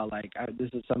like, wow, like this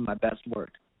is some of my best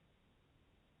work?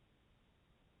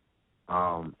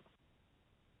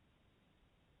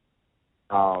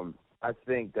 I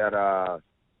think that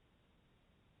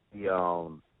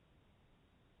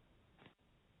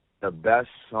the best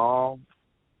song,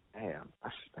 damn,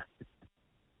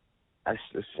 that's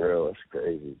just real. It's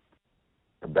crazy.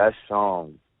 The best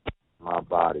song, my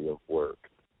body of work.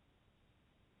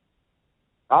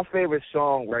 My favorite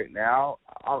song right now,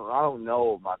 I don't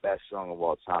know my best song of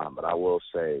all time, but I will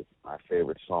say my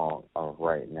favorite song of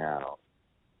right now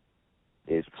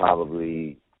is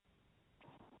probably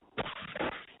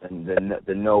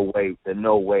the No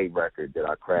Way record that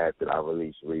I crafted, that I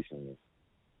released recently.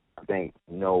 I think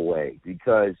No Way,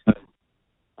 because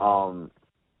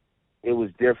it was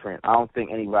different. I don't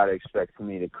think anybody expected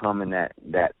me to come in that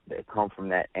come from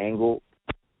that angle.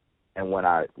 And when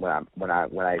I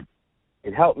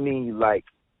it helped me like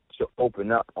to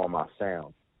open up on my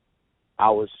sound. I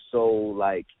was so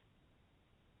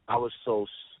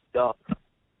stuck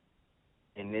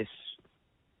in this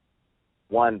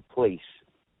one place.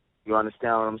 You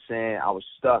understand what I'm saying? I was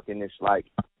stuck in this, like,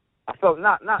 I felt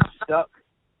not stuck,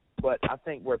 but I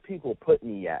think where people put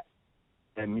me at.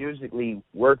 And musically,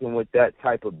 working with that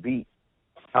type of beat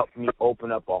helped me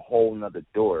open up a whole nother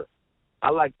door. I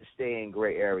like to stay in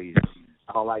gray areas.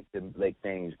 I don't like to make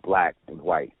things black and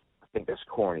white. I think that's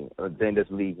corny. Then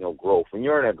just leave no growth. When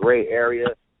you're in a gray area,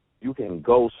 you can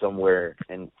go somewhere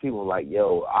and people are like,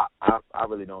 yo, I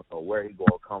really don't know where he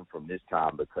gonna come from this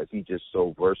time, because he's just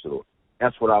so versatile.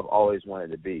 That's what I've always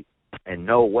wanted to be. And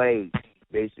No Way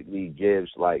basically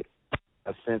gives like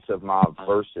a sense of my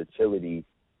versatility,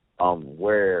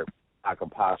 where I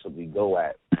could possibly go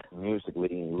at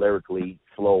musically, lyrically,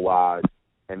 flow wise,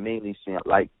 and mainly seeing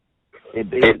like it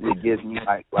basically gives me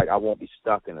like I won't be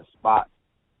stuck in a spot,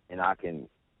 and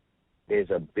there's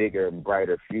a bigger and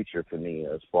brighter future for me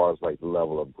as far as like the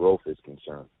level of growth is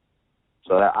concerned.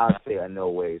 So I'd say No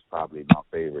Way is probably my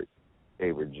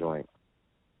favorite joint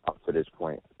up to this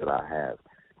point that I have.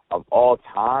 Of all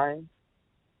time,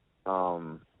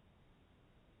 man,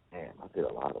 I did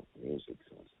a lot of music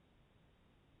since.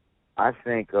 I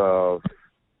think of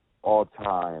all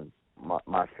time,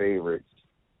 my favorites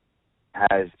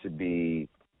has to be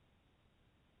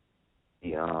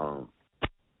the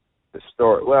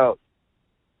story. Well,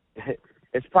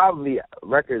 it's probably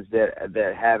records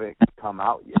that haven't come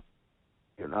out yet.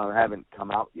 Haven't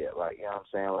come out yet. Like, you know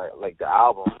what I'm saying? Like the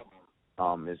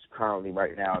album is currently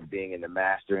right now being in the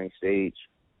mastering stage.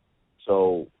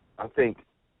 So I think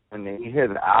when you hear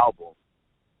the album,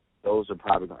 those are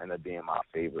probably going to end up being my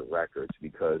favorite records,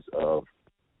 because of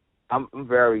I'm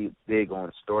very big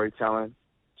on storytelling.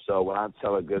 So when I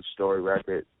tell a good story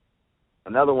record,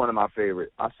 another one of my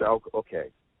favorite, I say,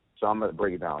 okay, so I'm going to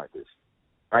break it down like this.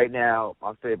 Right now,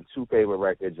 my two favorite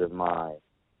records of mine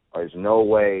is No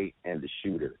Way and The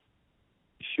Shooter.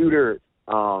 The Shooter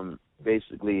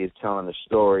basically is telling the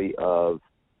story of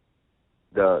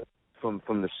from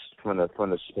the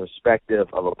perspective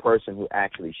of a person who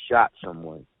actually shot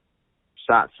someone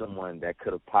that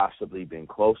could have possibly been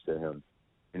close to him.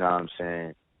 You know what I'm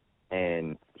saying?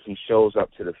 And he shows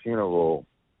up to the funeral,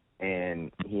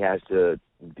 and he has to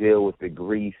deal with the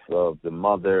grief of the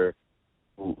mother,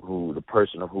 who the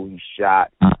person of who he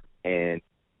shot, and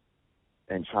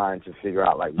trying to figure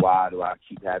out, like, why do I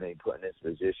keep having to put in this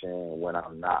position when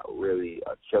I'm not really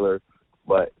a killer?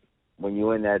 But when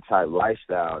you're in that type of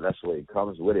lifestyle, that's what it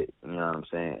comes with it. You know what I'm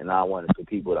saying? And I wanted for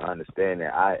people to understand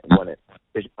that.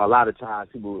 A lot of times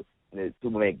people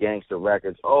make gangster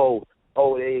records.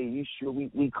 Hey, you sure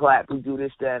we clap, we do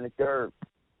this, that, and the third.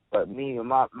 But me and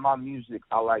my music,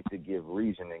 I like to give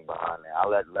reasoning behind it. I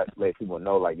let people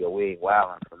know, like, yo, we ain't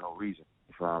wilding for no reason.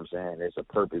 You know what I'm saying? There's a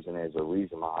purpose and there's a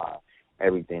reason behind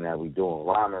everything that we doing.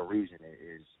 Rhyme and reasoning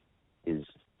is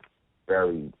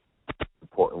very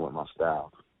important with my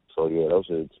style. So yeah, those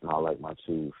are my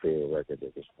two favorite records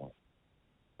at this point.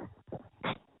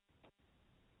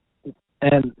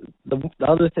 And the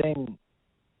other thing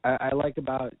I like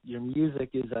about your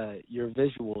music is your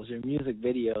visuals, your music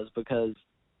videos, because,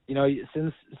 you know,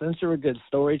 since you're a good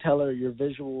storyteller, your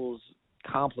visuals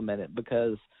complement it,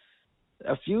 because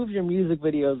a few of your music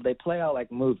videos, they play out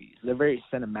like movies. They're very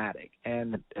cinematic.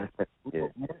 And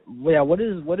what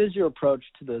is your approach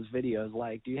to those videos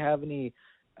like? Do you have any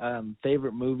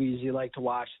favorite movies you like to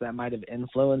watch that might have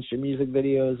influenced your music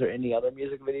videos, or any other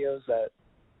music videos that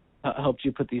helped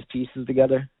you put these pieces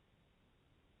together?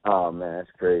 Oh man,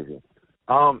 that's crazy.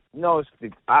 No, it's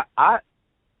I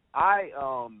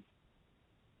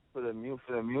for the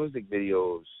music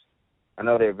videos, I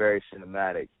know they're very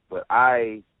cinematic, but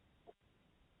I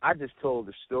just told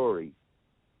the story,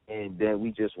 and then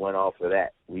we just went off of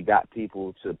that. We got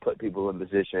people to put people in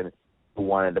position who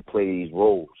wanted to play these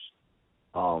roles.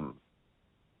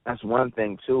 That's one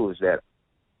thing too, is that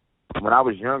when I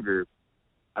was younger,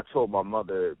 I told my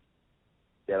mother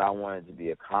that I wanted to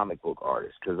be a comic book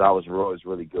artist because I was always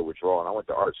really good with drawing. I went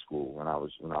to art school when I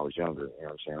was younger. You know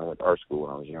what I'm saying? I went to art school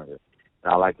when I was younger,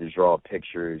 and I like to draw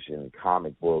pictures and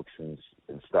comic books and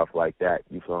stuff like that.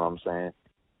 You feel what I'm saying?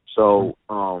 So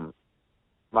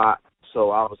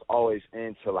so I was always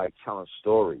into like telling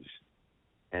stories,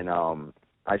 and I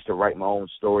used to write my own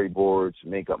storyboards,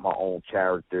 make up my own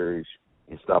characters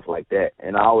and stuff like that.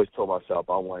 And I always told myself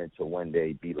I wanted to one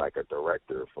day be like a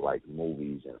director for like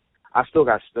movies, and I still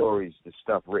got stories, the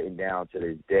stuff written down to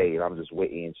this day, and I'm just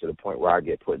waiting to the point where I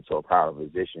get put into a powerful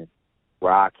position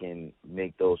where I can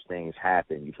make those things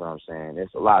happen. You feel what I'm saying?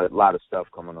 There's a lot of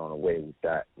stuff coming on the way with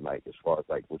that, like as far as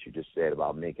like what you just said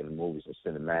about making the movies and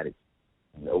cinematic.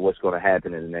 You know, what's going to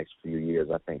happen in the next few years,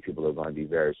 I think people are going to be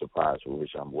very surprised with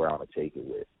where I'm going to take it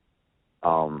with.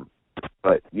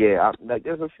 But yeah, like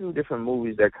there's a few different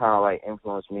movies that kind of like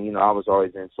influenced me. You know, I was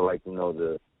always into like, you know,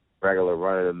 the regular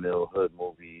run-of-the-mill hood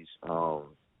movies,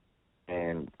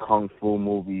 and kung fu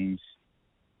movies,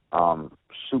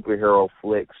 superhero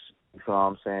flicks. You know what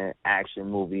I'm saying? Action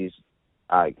movies,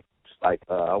 I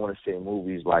want to say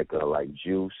movies like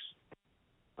Juice,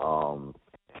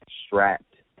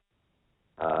 Strapped,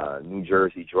 New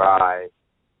Jersey Drive,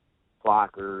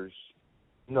 Clockers.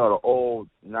 You know, the old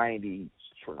 '90s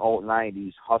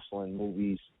hustling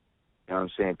movies. You know what I'm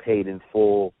saying? Paid in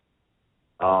Full.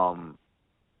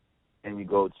 And you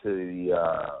go to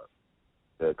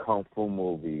the kung fu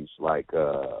movies like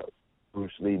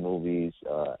Bruce Lee movies,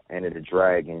 Enter the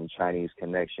Dragon, Chinese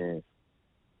Connection,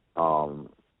 not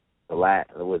the Last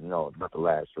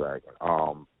Dragon.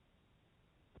 Oh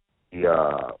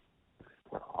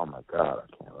my God, I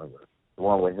can't remember the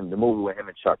one with him, the movie with him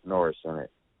and Chuck Norris in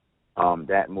it.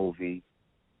 That movie.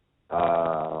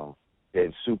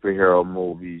 Then superhero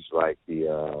movies like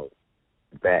the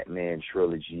Batman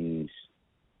trilogies.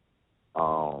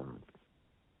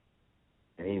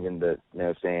 And even the, you know what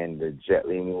I'm saying, the Jet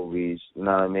Li movies, you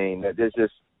know what I mean? There's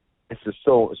just, it's just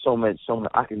so much,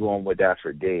 I could go on with that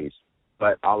for days.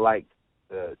 But I like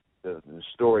the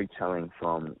storytelling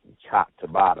from top to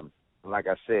bottom. And like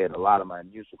I said, a lot of my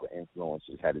musical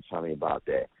influences had to tell me about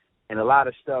that. And a lot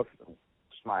of stuff,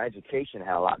 my education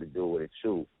had a lot to do with it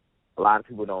too. A lot of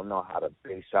people don't know how to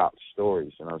base out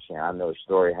stories, you know what I'm saying? I know a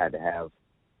story had to have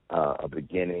a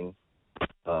beginning,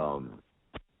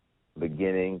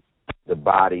 the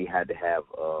body had to have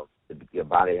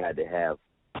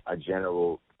a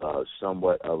general,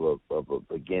 somewhat of a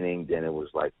beginning. Then it was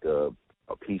like a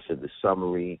piece of the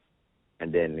summary,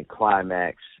 and then the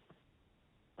climax,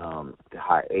 the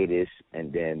hiatus,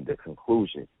 and then the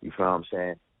conclusion. You feel what I'm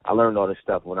saying? I learned all this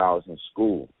stuff when I was in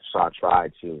school, so I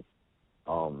tried to,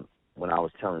 when I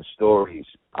was telling stories,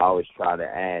 I always try to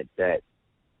add that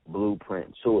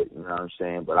blueprint to it. You know what I'm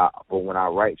saying? But when I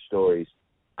write stories,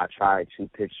 I try to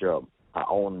picture my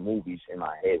own movies in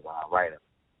my head when I write them.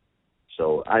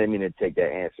 So I didn't mean to take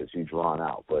that answer too drawn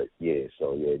out, but yeah.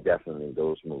 So yeah, definitely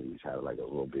those movies had like a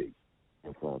real big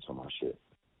influence on my shit.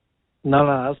 No,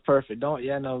 that's perfect.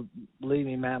 Believe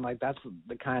me, man. Like that's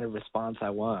the kind of response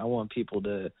I want. I want people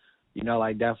to, you know,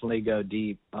 like definitely go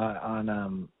deep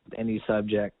on any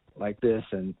subject like this.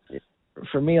 And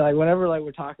for me, like whenever like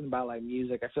we're talking about like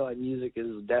music, I feel like music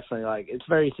is definitely like it's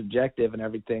very subjective and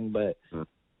everything, but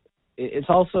it's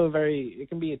also it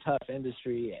can be a tough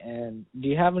industry. And do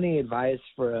you have any advice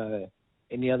for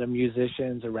any other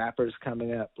musicians or rappers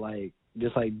coming up, like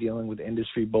just like dealing with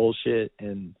industry bullshit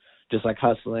and just like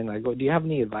hustling? Like, do you have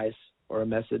any advice or a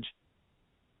message?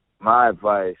 My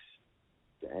advice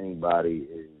to anybody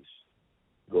is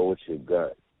go with your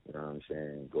gut. You know what I'm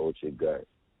saying? Go with your gut.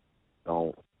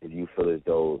 Don't, if you feel as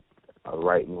though a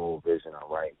right move isn't a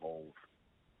right move,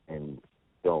 and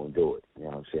don't do it. You know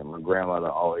what I'm saying? My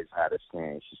grandmother always had a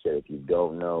stand. She said, if you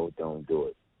don't know, don't do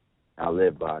it. I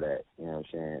live by that. You know what I'm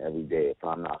saying? Every day. If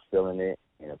I'm not feeling it,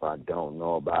 and if I don't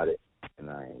know about it, then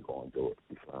I ain't going to do it.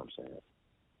 You know what I'm saying?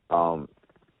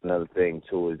 Another thing,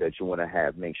 too, is that you want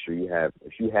to make sure you have,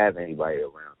 if you have anybody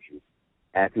around you,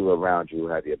 have people around you who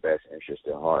have your best interest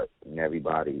at heart, and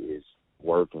everybody is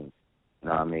working, you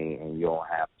know what I mean? And you don't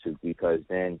have to, because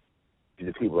then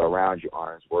the people around you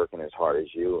aren't working as hard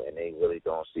as you, and they really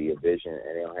don't see your vision,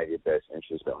 and they don't have your best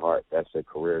interest at heart. That's a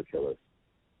career killer. You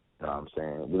know what I'm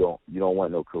saying? You don't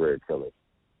want no career killer.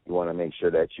 You want to make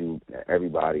sure that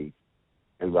everybody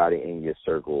in your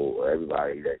circle, or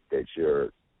everybody that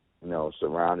you're,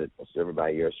 surrounded,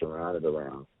 everybody you're surrounded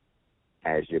around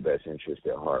has your best interest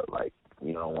at heart. Like,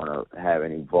 you don't want to have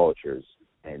any vultures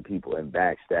and people and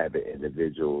backstabbing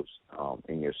individuals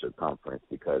in your circumference,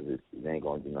 because it ain't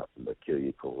going to do nothing but kill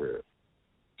your career.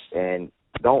 And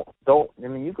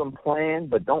you can plan,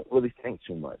 but don't really think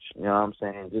too much. You know what I'm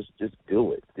saying? Just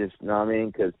do it. You know what I mean?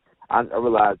 Because I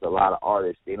realize a lot of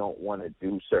artists, they don't want to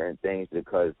do certain things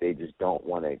because they just don't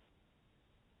want to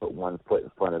put one foot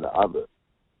in front of the other.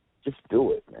 Just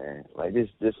do it, man. Like,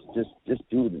 just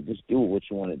do what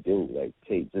you want to do. Like,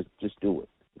 just do it.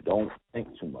 Don't think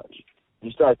too much.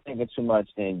 You start thinking too much,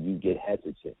 then you get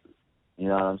hesitant. You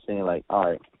know what I'm saying? Like,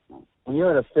 all right, when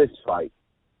you're in a fist fight,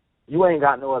 you ain't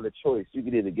got no other choice. You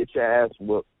could either get your ass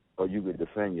whooped or you could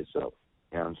defend yourself.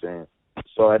 You know what I'm saying?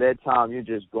 So at that time, you're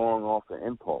just going off an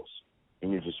impulse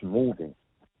and you're just moving.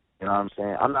 You know what I'm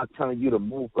saying? I'm not telling you to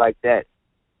move like that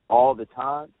all the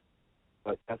time,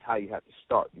 but that's how you have to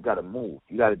start. You got to move.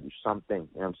 You got to do something.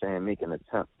 You know what I'm saying? Make an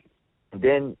attempt. And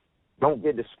then don't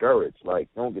get discouraged. Like,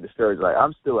 don't get discouraged. Like,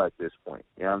 I'm still at this point.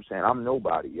 You know what I'm saying? I'm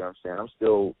nobody. You know what I'm saying? I'm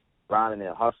still grinding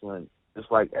and hustling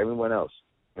just like everyone else.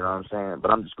 You know what I'm saying?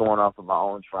 But I'm just going off of my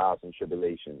own trials and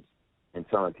tribulations and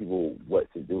telling people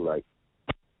what to do. Like,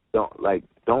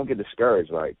 don't get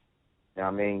discouraged. Like, you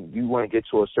know what I mean? You want to get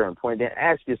to a certain point, then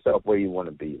ask yourself where you want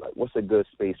to be. Like, what's a good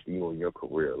space for you in your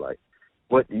career? Like,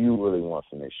 what do you really want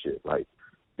from this shit? Like,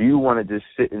 do you want to just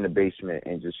sit in the basement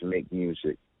and just make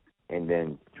music and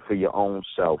then for your own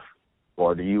self?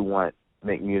 Or do you want to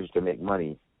make music to make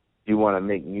money? Do you want to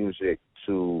make music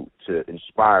to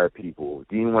inspire people?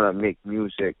 Do you want to make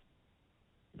music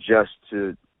just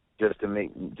to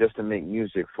make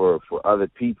music for other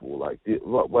people? Like,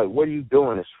 what are you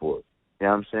doing this for? You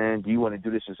know what I'm saying? Do you want to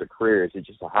do this as a career? Is it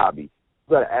just a hobby?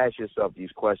 You got to ask yourself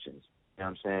these questions. You know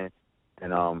what I'm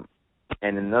saying?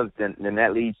 And another thing, then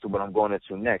that leads to what I'm going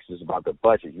into next, is about the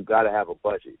budget. You got to have a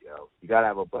budget, yo. You got to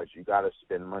have a budget. You got to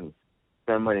spend money.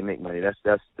 Spend money, make money. That's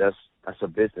a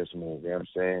business move. You know what I'm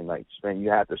saying? Like, you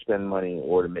have to spend money in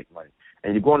order to make money.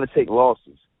 And you're going to take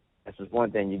losses. That's just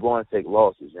one thing. You're going to take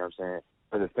losses. You know what I'm saying?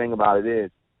 But the thing about it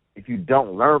is, if you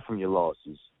don't learn from your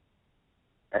losses,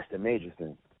 that's the major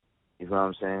thing. You know what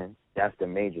I'm saying? That's the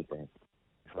major thing.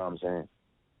 You know what I'm saying?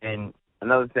 And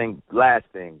another thing, last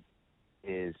thing,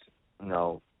 is,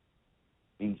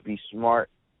 be smart.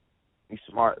 Be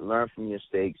smart. Learn from your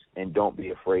mistakes, and don't be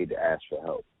afraid to ask for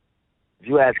help. If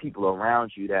you have people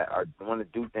around you that want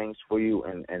to do things for you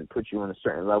and put you in a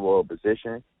certain level of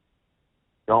position,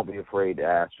 don't be afraid to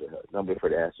ask for help. Don't be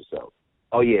afraid to ask yourself.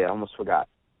 Oh, yeah, I almost forgot.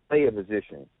 Play your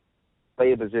position. Play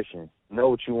your position. Know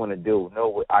what you want to do. Know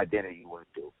what identity you want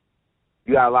to do.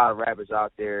 You got a lot of rappers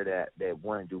out there that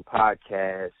want to do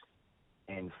podcasts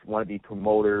and want to be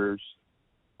promoters,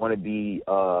 want to be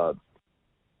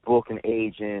booking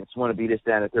agents, want to be this,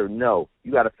 that, and the third. No,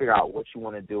 you got to figure out what you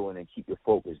want to do and then keep your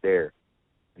focus there.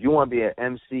 If you want to be an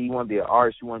MC, you want to be an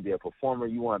artist, you want to be a performer,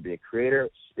 you want to be a creator,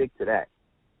 stick to that.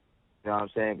 You know what I'm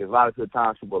saying? Because a lot of the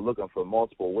times people are looking for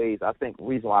multiple ways. I think the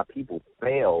reason why people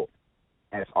fail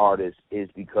as artists is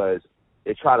because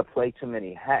they try to play too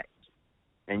many hats,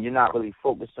 and you're not really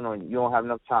focusing on, you don't have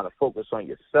enough time to focus on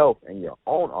yourself and your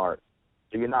own art,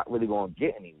 so you're not really going to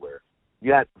get anywhere.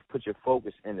 You have to put your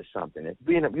focus into something. If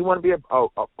you want to be a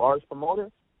artist promoter,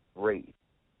 great.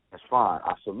 That's fine.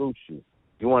 I salute you.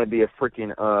 You want to be a freaking,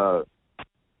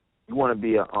 you want to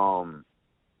be a,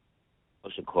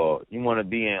 what's it called? You want to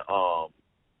be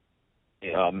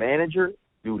a manager?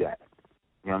 Do that.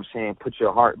 You know what I'm saying? Put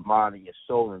your heart, mind, and your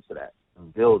soul into that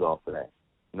and build off of that.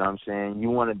 You know what I'm saying? You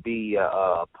want to be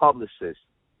a publicist. You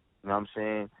know what I'm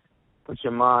saying? Put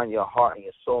your mind, your heart, and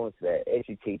your soul into that.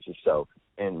 Educate yourself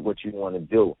in what you want to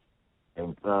do. And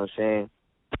you know what I'm saying?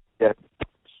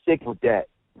 Stick with that.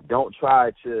 Don't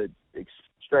try to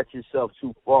stretch yourself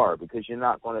too far, because you're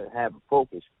not going to have a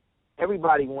focus.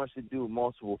 Everybody wants to do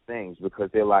multiple things because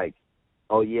they're like,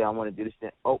 oh, yeah, I want to do this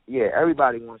thing. Oh, yeah,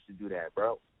 everybody wants to do that,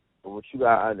 bro. But what you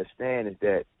got to understand is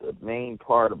that the main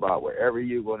part about whatever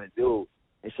you're going to do,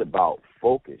 it's about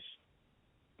focus.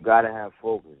 You got to have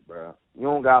focus, bro. You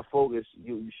don't got focus,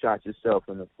 you shot yourself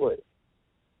in the foot.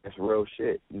 That's real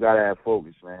shit. You got to have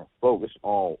focus, man. Focus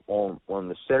on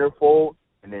the centerfold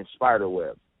and then spider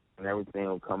web, and everything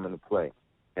will come into play.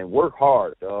 And work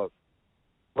hard, dog.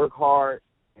 Work hard.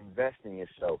 Invest in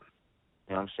yourself.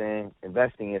 You know what I'm saying?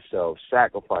 Invest in yourself.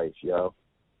 Sacrifice, yo.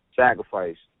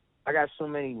 Sacrifice. I got so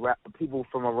many people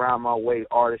from around my way,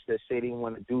 artists that say they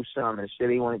want to do something and say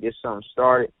they want to get something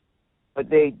started. but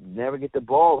they never get the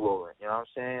ball rolling. You know what I'm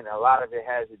saying? A lot of it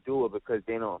has to do with because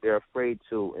they're afraid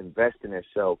to invest in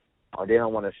themselves, or they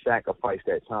don't want to sacrifice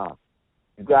that time.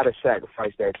 You got to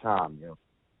sacrifice that time. You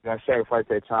got to sacrifice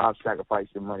that time, sacrifice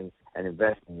your money, and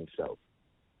invest in yourself.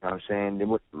 You know what I'm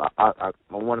saying?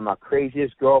 One of my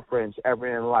craziest girlfriends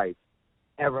ever in life.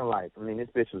 I mean, this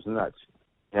bitch was nuts.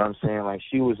 You know what I'm saying? Like,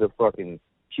 she was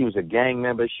a gang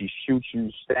member. She shoot you,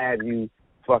 stab you,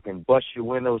 fucking bust your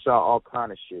windows out, all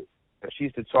kind of shit. But she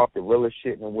used to talk the realest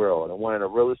shit in the world. And one of the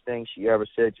realest things she ever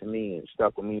said to me and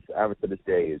stuck with me forever to this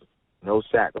day is, no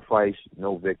sacrifice,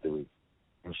 no victory.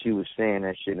 And she was saying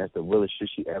that shit, and that's the realest shit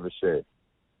she ever said.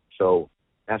 So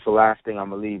that's the last thing I'm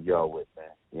going to leave y'all with, man.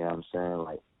 You know what I'm saying?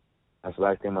 Like, that's the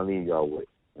last thing I'm going to leave y'all with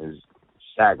is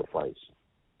sacrifice.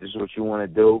 This is what you want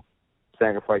to do.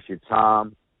 Sacrifice your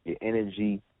time, your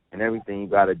energy, and everything you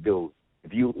got to do.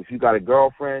 If you got a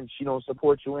girlfriend, she don't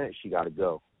support you in it, she got to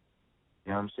go.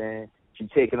 You know what I'm saying? She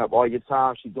taking up all your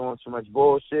time. She doing too much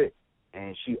bullshit,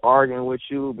 and she arguing with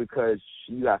you because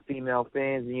you got female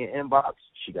fans in your inbox.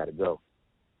 She got to go.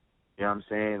 You know what I'm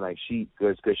saying? Like,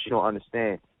 because she don't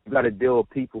understand. You got to deal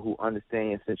with people who understand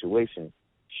your situation.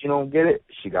 She don't get it.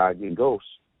 She got to get ghost.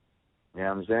 You know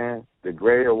what I'm saying? The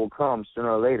greater will come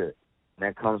sooner or later, and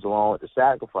that comes along with the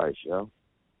sacrifice, yo.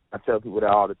 I tell people that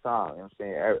all the time. You know what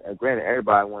I'm saying? Granted,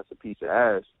 everybody wants a piece of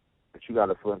ass, but you got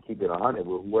to keep it 100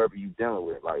 with whoever you dealing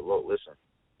with. Like, look, listen,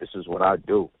 this is what I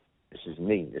do. This is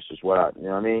me. This is what you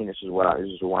know what I mean? This is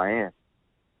who I am.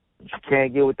 If you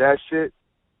can't get with that shit,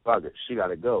 fuck it. She got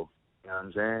to go. You know what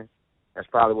I'm saying? That's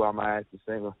probably why my ass is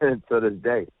single to this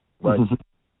day. But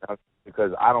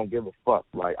because I don't give a fuck.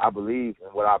 Like, I believe in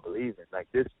what I believe in. Like,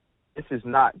 this is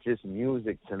not just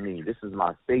music to me. This is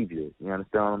my savior. You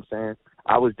understand what I'm saying?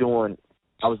 I was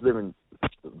living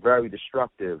very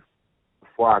destructive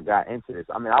before I got into this.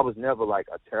 I mean, I was never like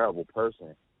a terrible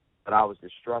person, but I was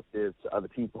destructive to other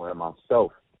people and myself. You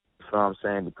know what I'm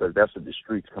saying? Because that's what the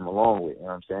streets come along with. You know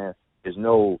what I'm saying? There's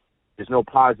no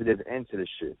positive end to this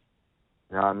shit.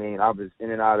 You know what I mean? I was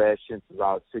in and out of that shit since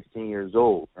I was 16 years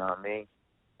old. You know what I mean?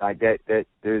 Like that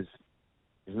there's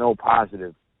no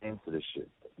positive end to this shit.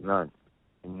 None.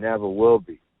 It never will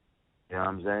be. You know what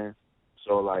I'm saying?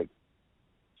 So, like,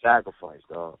 sacrifice,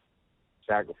 dog.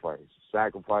 Sacrifice,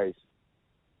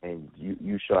 and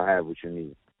you shall have what you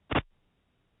need.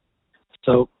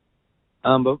 So,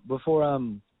 but before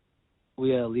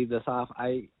we leave this off,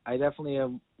 I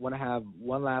definitely want to have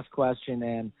one last question.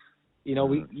 And you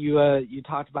know, you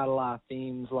talked about a lot of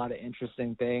themes, a lot of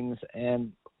interesting things.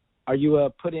 And are you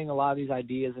putting a lot of these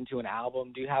ideas into an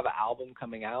album? Do you have an album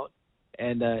coming out?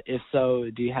 And if so,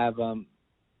 do you have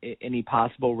any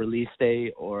possible release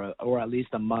date or at least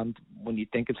a month when you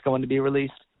think it's going to be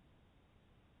released?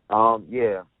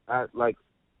 Yeah.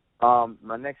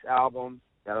 My next album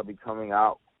that'll be coming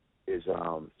out is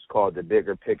it's called The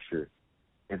Bigger Picture.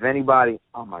 If anybody,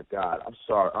 oh my God, I'm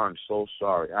sorry. I'm so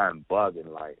sorry. I'm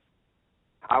bugging. Like,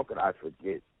 how could I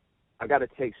forget? I got to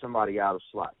take somebody out of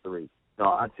slot 3. No,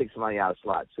 I take somebody out of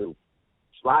slot 2.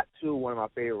 Slot 2, one of my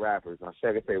favorite rappers, my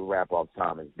second favorite rapper all the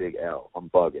time is Big L. I'm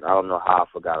bugging. I don't know how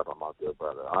I forgot about my good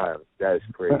brother. That is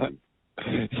crazy.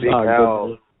 Big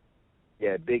L.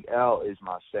 Yeah, Big L is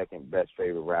my second best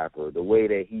favorite rapper. The way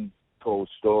that he told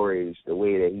stories, the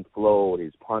way that he flowed,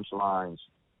 his punchlines,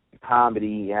 the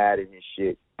comedy he had in his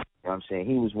shit. You know what I'm saying?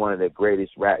 He was one of the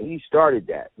greatest rappers. He started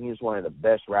that. He was one of the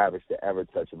best rappers to ever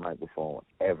touch a microphone,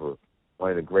 ever.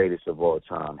 One of the greatest of all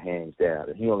time, hands down.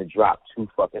 And he only dropped 2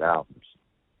 fucking albums.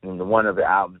 And the one of the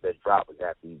albums that dropped was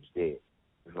after he was dead.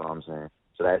 You know what I'm saying?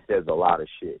 So that says a lot of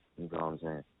shit. You know what I'm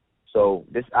saying? So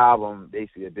this album,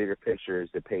 basically, A Bigger Picture, is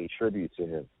to pay tribute to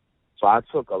him. So I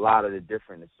took a lot of the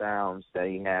different sounds that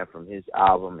he had from his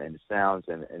album and the sounds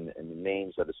and the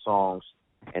names of the songs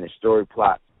and the story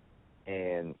plot,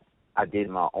 and I did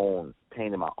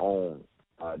painted my own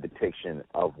depiction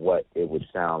of what it would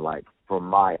sound like from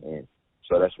my end.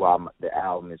 So that's why the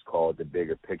album is called The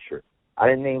Bigger Picture. I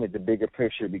didn't name it The Bigger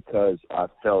Picture because I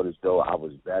felt as though I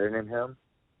was better than him.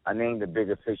 I named The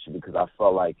Bigger Picture because I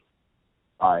felt like,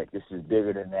 all right, this is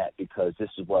bigger than that because this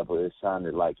is what it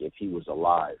sounded like if he was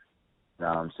alive. You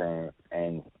know what I'm saying?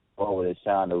 And what would it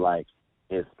sounded like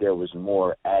if there was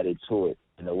more added to it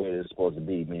in the way it's supposed to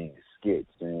be, meaning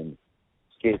skits and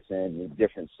the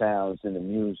different sounds in the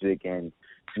music, and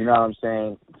you know what I'm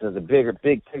saying? So the big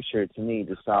picture to me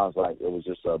just sounds like it was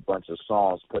just a bunch of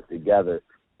songs put together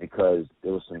because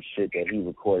there was some shit that he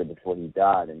recorded before he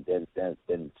died, and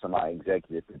then somebody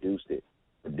executive produced it.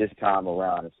 But this time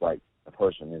around, it's like the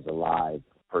person is alive,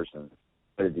 the person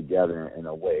put it together in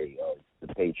a way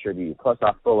to pay tribute. Plus,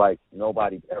 I feel like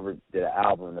nobody ever did an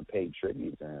album to pay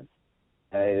tribute to him.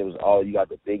 And it was all, you got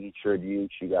the Biggie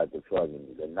tributes, you got the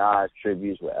Nas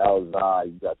tributes with Elzai,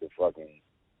 you got the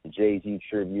Jay-Z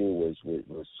tribute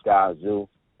with Sky Zoo,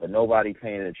 but nobody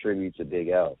paying a tribute to Big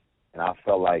L. And I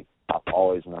felt like I've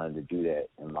always wanted to do that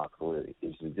in my career.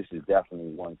 This is definitely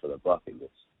one for the bucket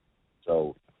list.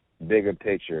 So, Bigger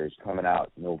Picture is coming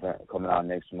out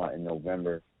next month in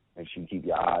November. Make sure you keep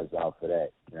your eyes out for that.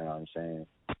 You know what I'm saying?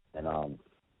 And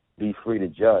be free to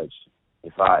judge.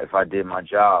 If I did my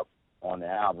job on the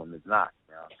album, it's not.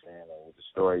 You know what I'm saying? Like, with the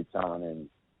storytelling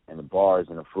and the bars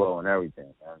and the flow and everything.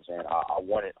 You know what I'm saying?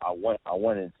 I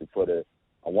wanted for the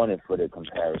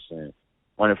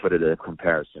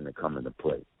comparison to come into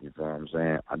play. You know what I'm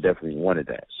saying? I definitely wanted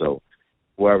that. So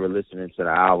whoever listening to the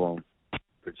album,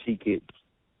 critique it,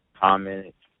 comment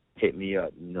it, hit me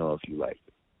up, you know, if you like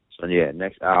it. So yeah,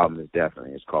 next album is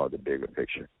it's called The Bigger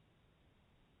Picture.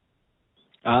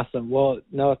 Awesome. Well,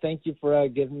 no, thank you for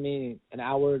giving me an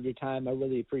hour of your time. I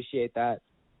really appreciate that.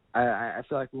 I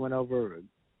feel like we went over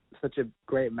such a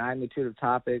great magnitude of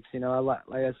topics. You know, like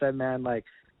I said, man, like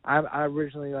I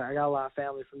originally, I got a lot of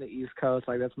family from the East Coast.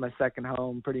 Like, that's my second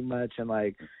home pretty much. And,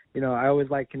 like, you know, I always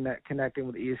like connecting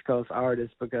with East Coast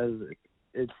artists because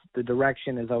the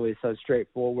direction is always so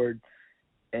straightforward.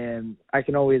 And I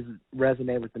can always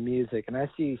resonate with the music. And I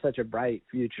see such a bright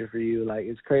future for you. Like,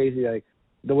 it's crazy, like,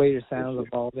 the way your sound's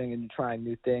evolving and you're trying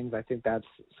new things. I think that's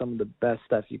some of the best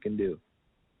stuff you can do.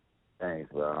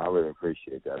 Thanks, bro. I really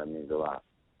appreciate that. It means a lot.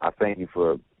 I thank you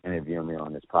for interviewing me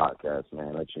on this podcast,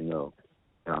 man. Let me know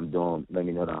that I'm doing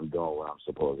what I'm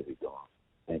supposed to be doing.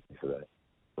 Thank you for that.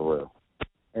 For real.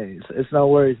 Hey, it's no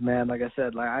worries, man. Like I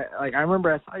said, I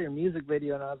remember I saw your music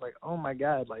video and I was like, oh my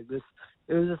God, like this,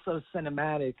 it was just so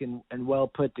cinematic and well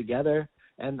put together.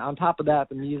 And on top of that,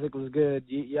 the music was good.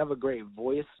 You have a great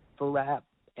voice for rap.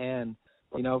 And,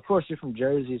 you know, of course you're from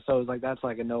Jersey, so it's like that's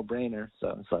like a no-brainer.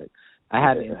 So it's like I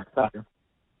had to.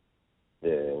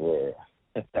 Yeah, well,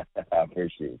 I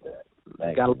appreciate that.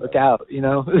 Thank Gotta you, look out, you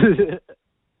know.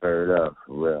 Heard up,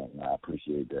 for real. I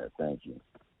appreciate that. Thank you.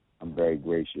 I'm very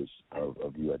gracious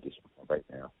of you at this point right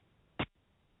now.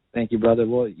 Thank you, brother.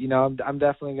 Well, you know, I'm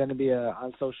definitely going to be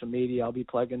on social media. I'll be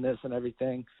plugging this and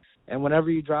everything. And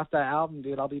whenever you drop that album,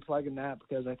 dude, I'll be plugging that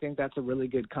because I think that's a really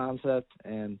good concept.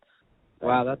 And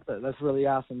wow, that's really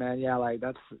awesome, man. Yeah, like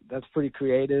that's pretty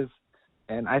creative.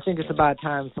 And I think it's about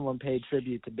time someone paid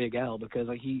tribute to Big L because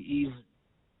like he's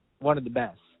one of the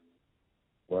best.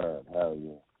 Well, hell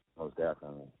yeah, most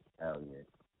definitely, hell yeah.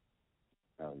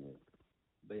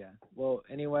 But yeah, well,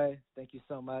 anyway, thank you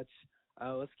so much.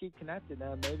 Let's keep connected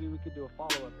now. Maybe we could do a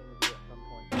follow-up interview at some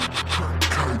point.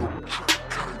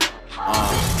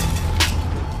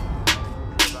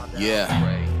 Yeah.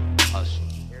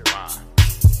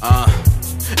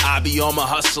 I be on my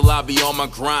hustle, I be on my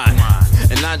grind.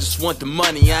 And I just want the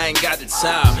money, I ain't got the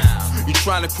time. You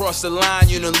trying to cross the line,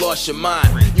 you done lost your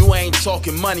mind. You ain't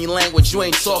talking money language, you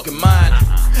ain't talking mine.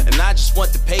 And I just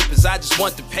want the papers, I just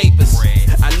want the papers.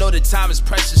 I know the time is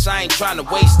precious, I ain't trying to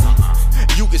waste it.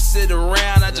 You can sit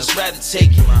around, I just rather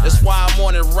take it. That's why I'm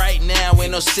on it right now,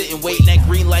 ain't no sitting waiting. That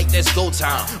green light, that's go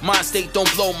time. Mind state don't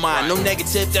blow mine, no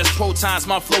negative, that's pro times.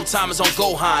 My flow time is on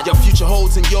Gohan. Your future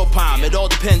holds in your palm, it all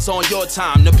depends on your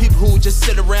time. The people who just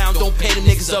sit around don't pay the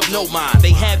niggas up no mind.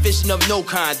 They have vision of no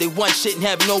kind, they want shit and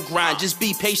have no grind. Just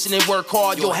be patient and work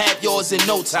hard, you'll have yours in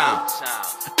no time.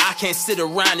 I can't sit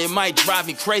around, it might drive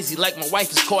me crazy. Like my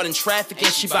wife is caught in traffic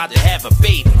and she about to have a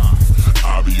baby.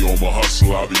 I be on my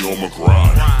hustle, I be on my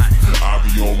grind. I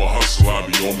be on my hustle, I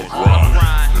be on my grind.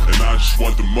 And I just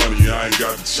want the money, I ain't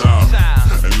got the time.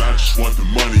 And I just want the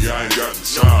money, I ain't got the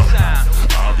time.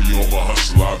 I be on my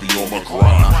hustle, I be on my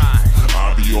grind.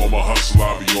 I be on my hustle,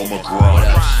 I be on my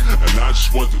grind. And I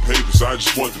just want the papers, I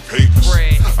just want the papers.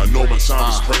 I know my time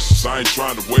is precious, I ain't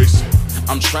trying to waste it.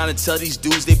 I'm trying to tell these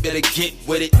dudes they better get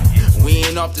with it. We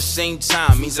ain't off the same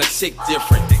time, means I tick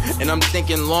different. And I'm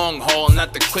thinking long haul,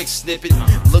 not the quick snippet.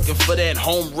 Looking for that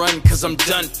home run, cause I'm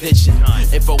done pitching.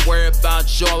 If I worry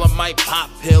about y'all, I might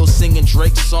pop pills. Singing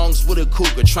Drake songs with a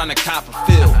cougar, trying to cop a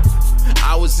feel.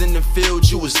 I was in the field,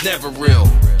 you was never real.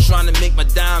 Trying to make my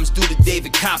dimes do the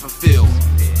David Copperfield.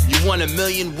 You want $1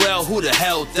 million, well, who the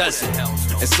hell doesn't?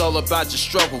 It's all about your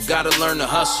struggle, gotta learn to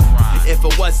hustle. If I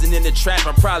wasn't in the trap,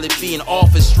 I'd probably be in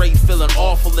office, straight feeling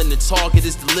awful, and the target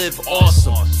is to live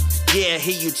awesome. Yeah, I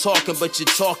hear you talking, but your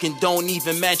talking don't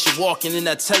even match your walking. And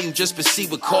I tell you, just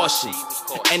proceed with caution.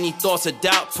 Any thoughts of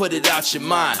doubt, put it out your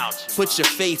mind. Put your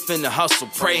faith in the hustle,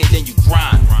 pray, and then you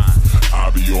grind. I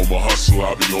be on my hustle,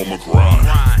 I be on my grind.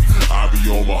 I be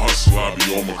on my hustle, I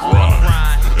be on my grind.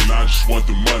 And I just want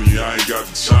the money, I ain't got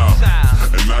the time.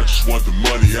 And I just want the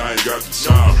money, I ain't got the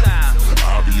time.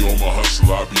 I be on my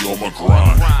hustle, I be on my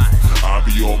grind. I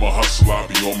be on my hustle, I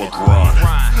be on my grind.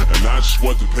 And I just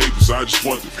want the papers, I just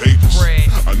want the papers.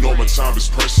 I know my time is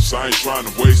precious, I ain't trying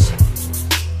to waste it.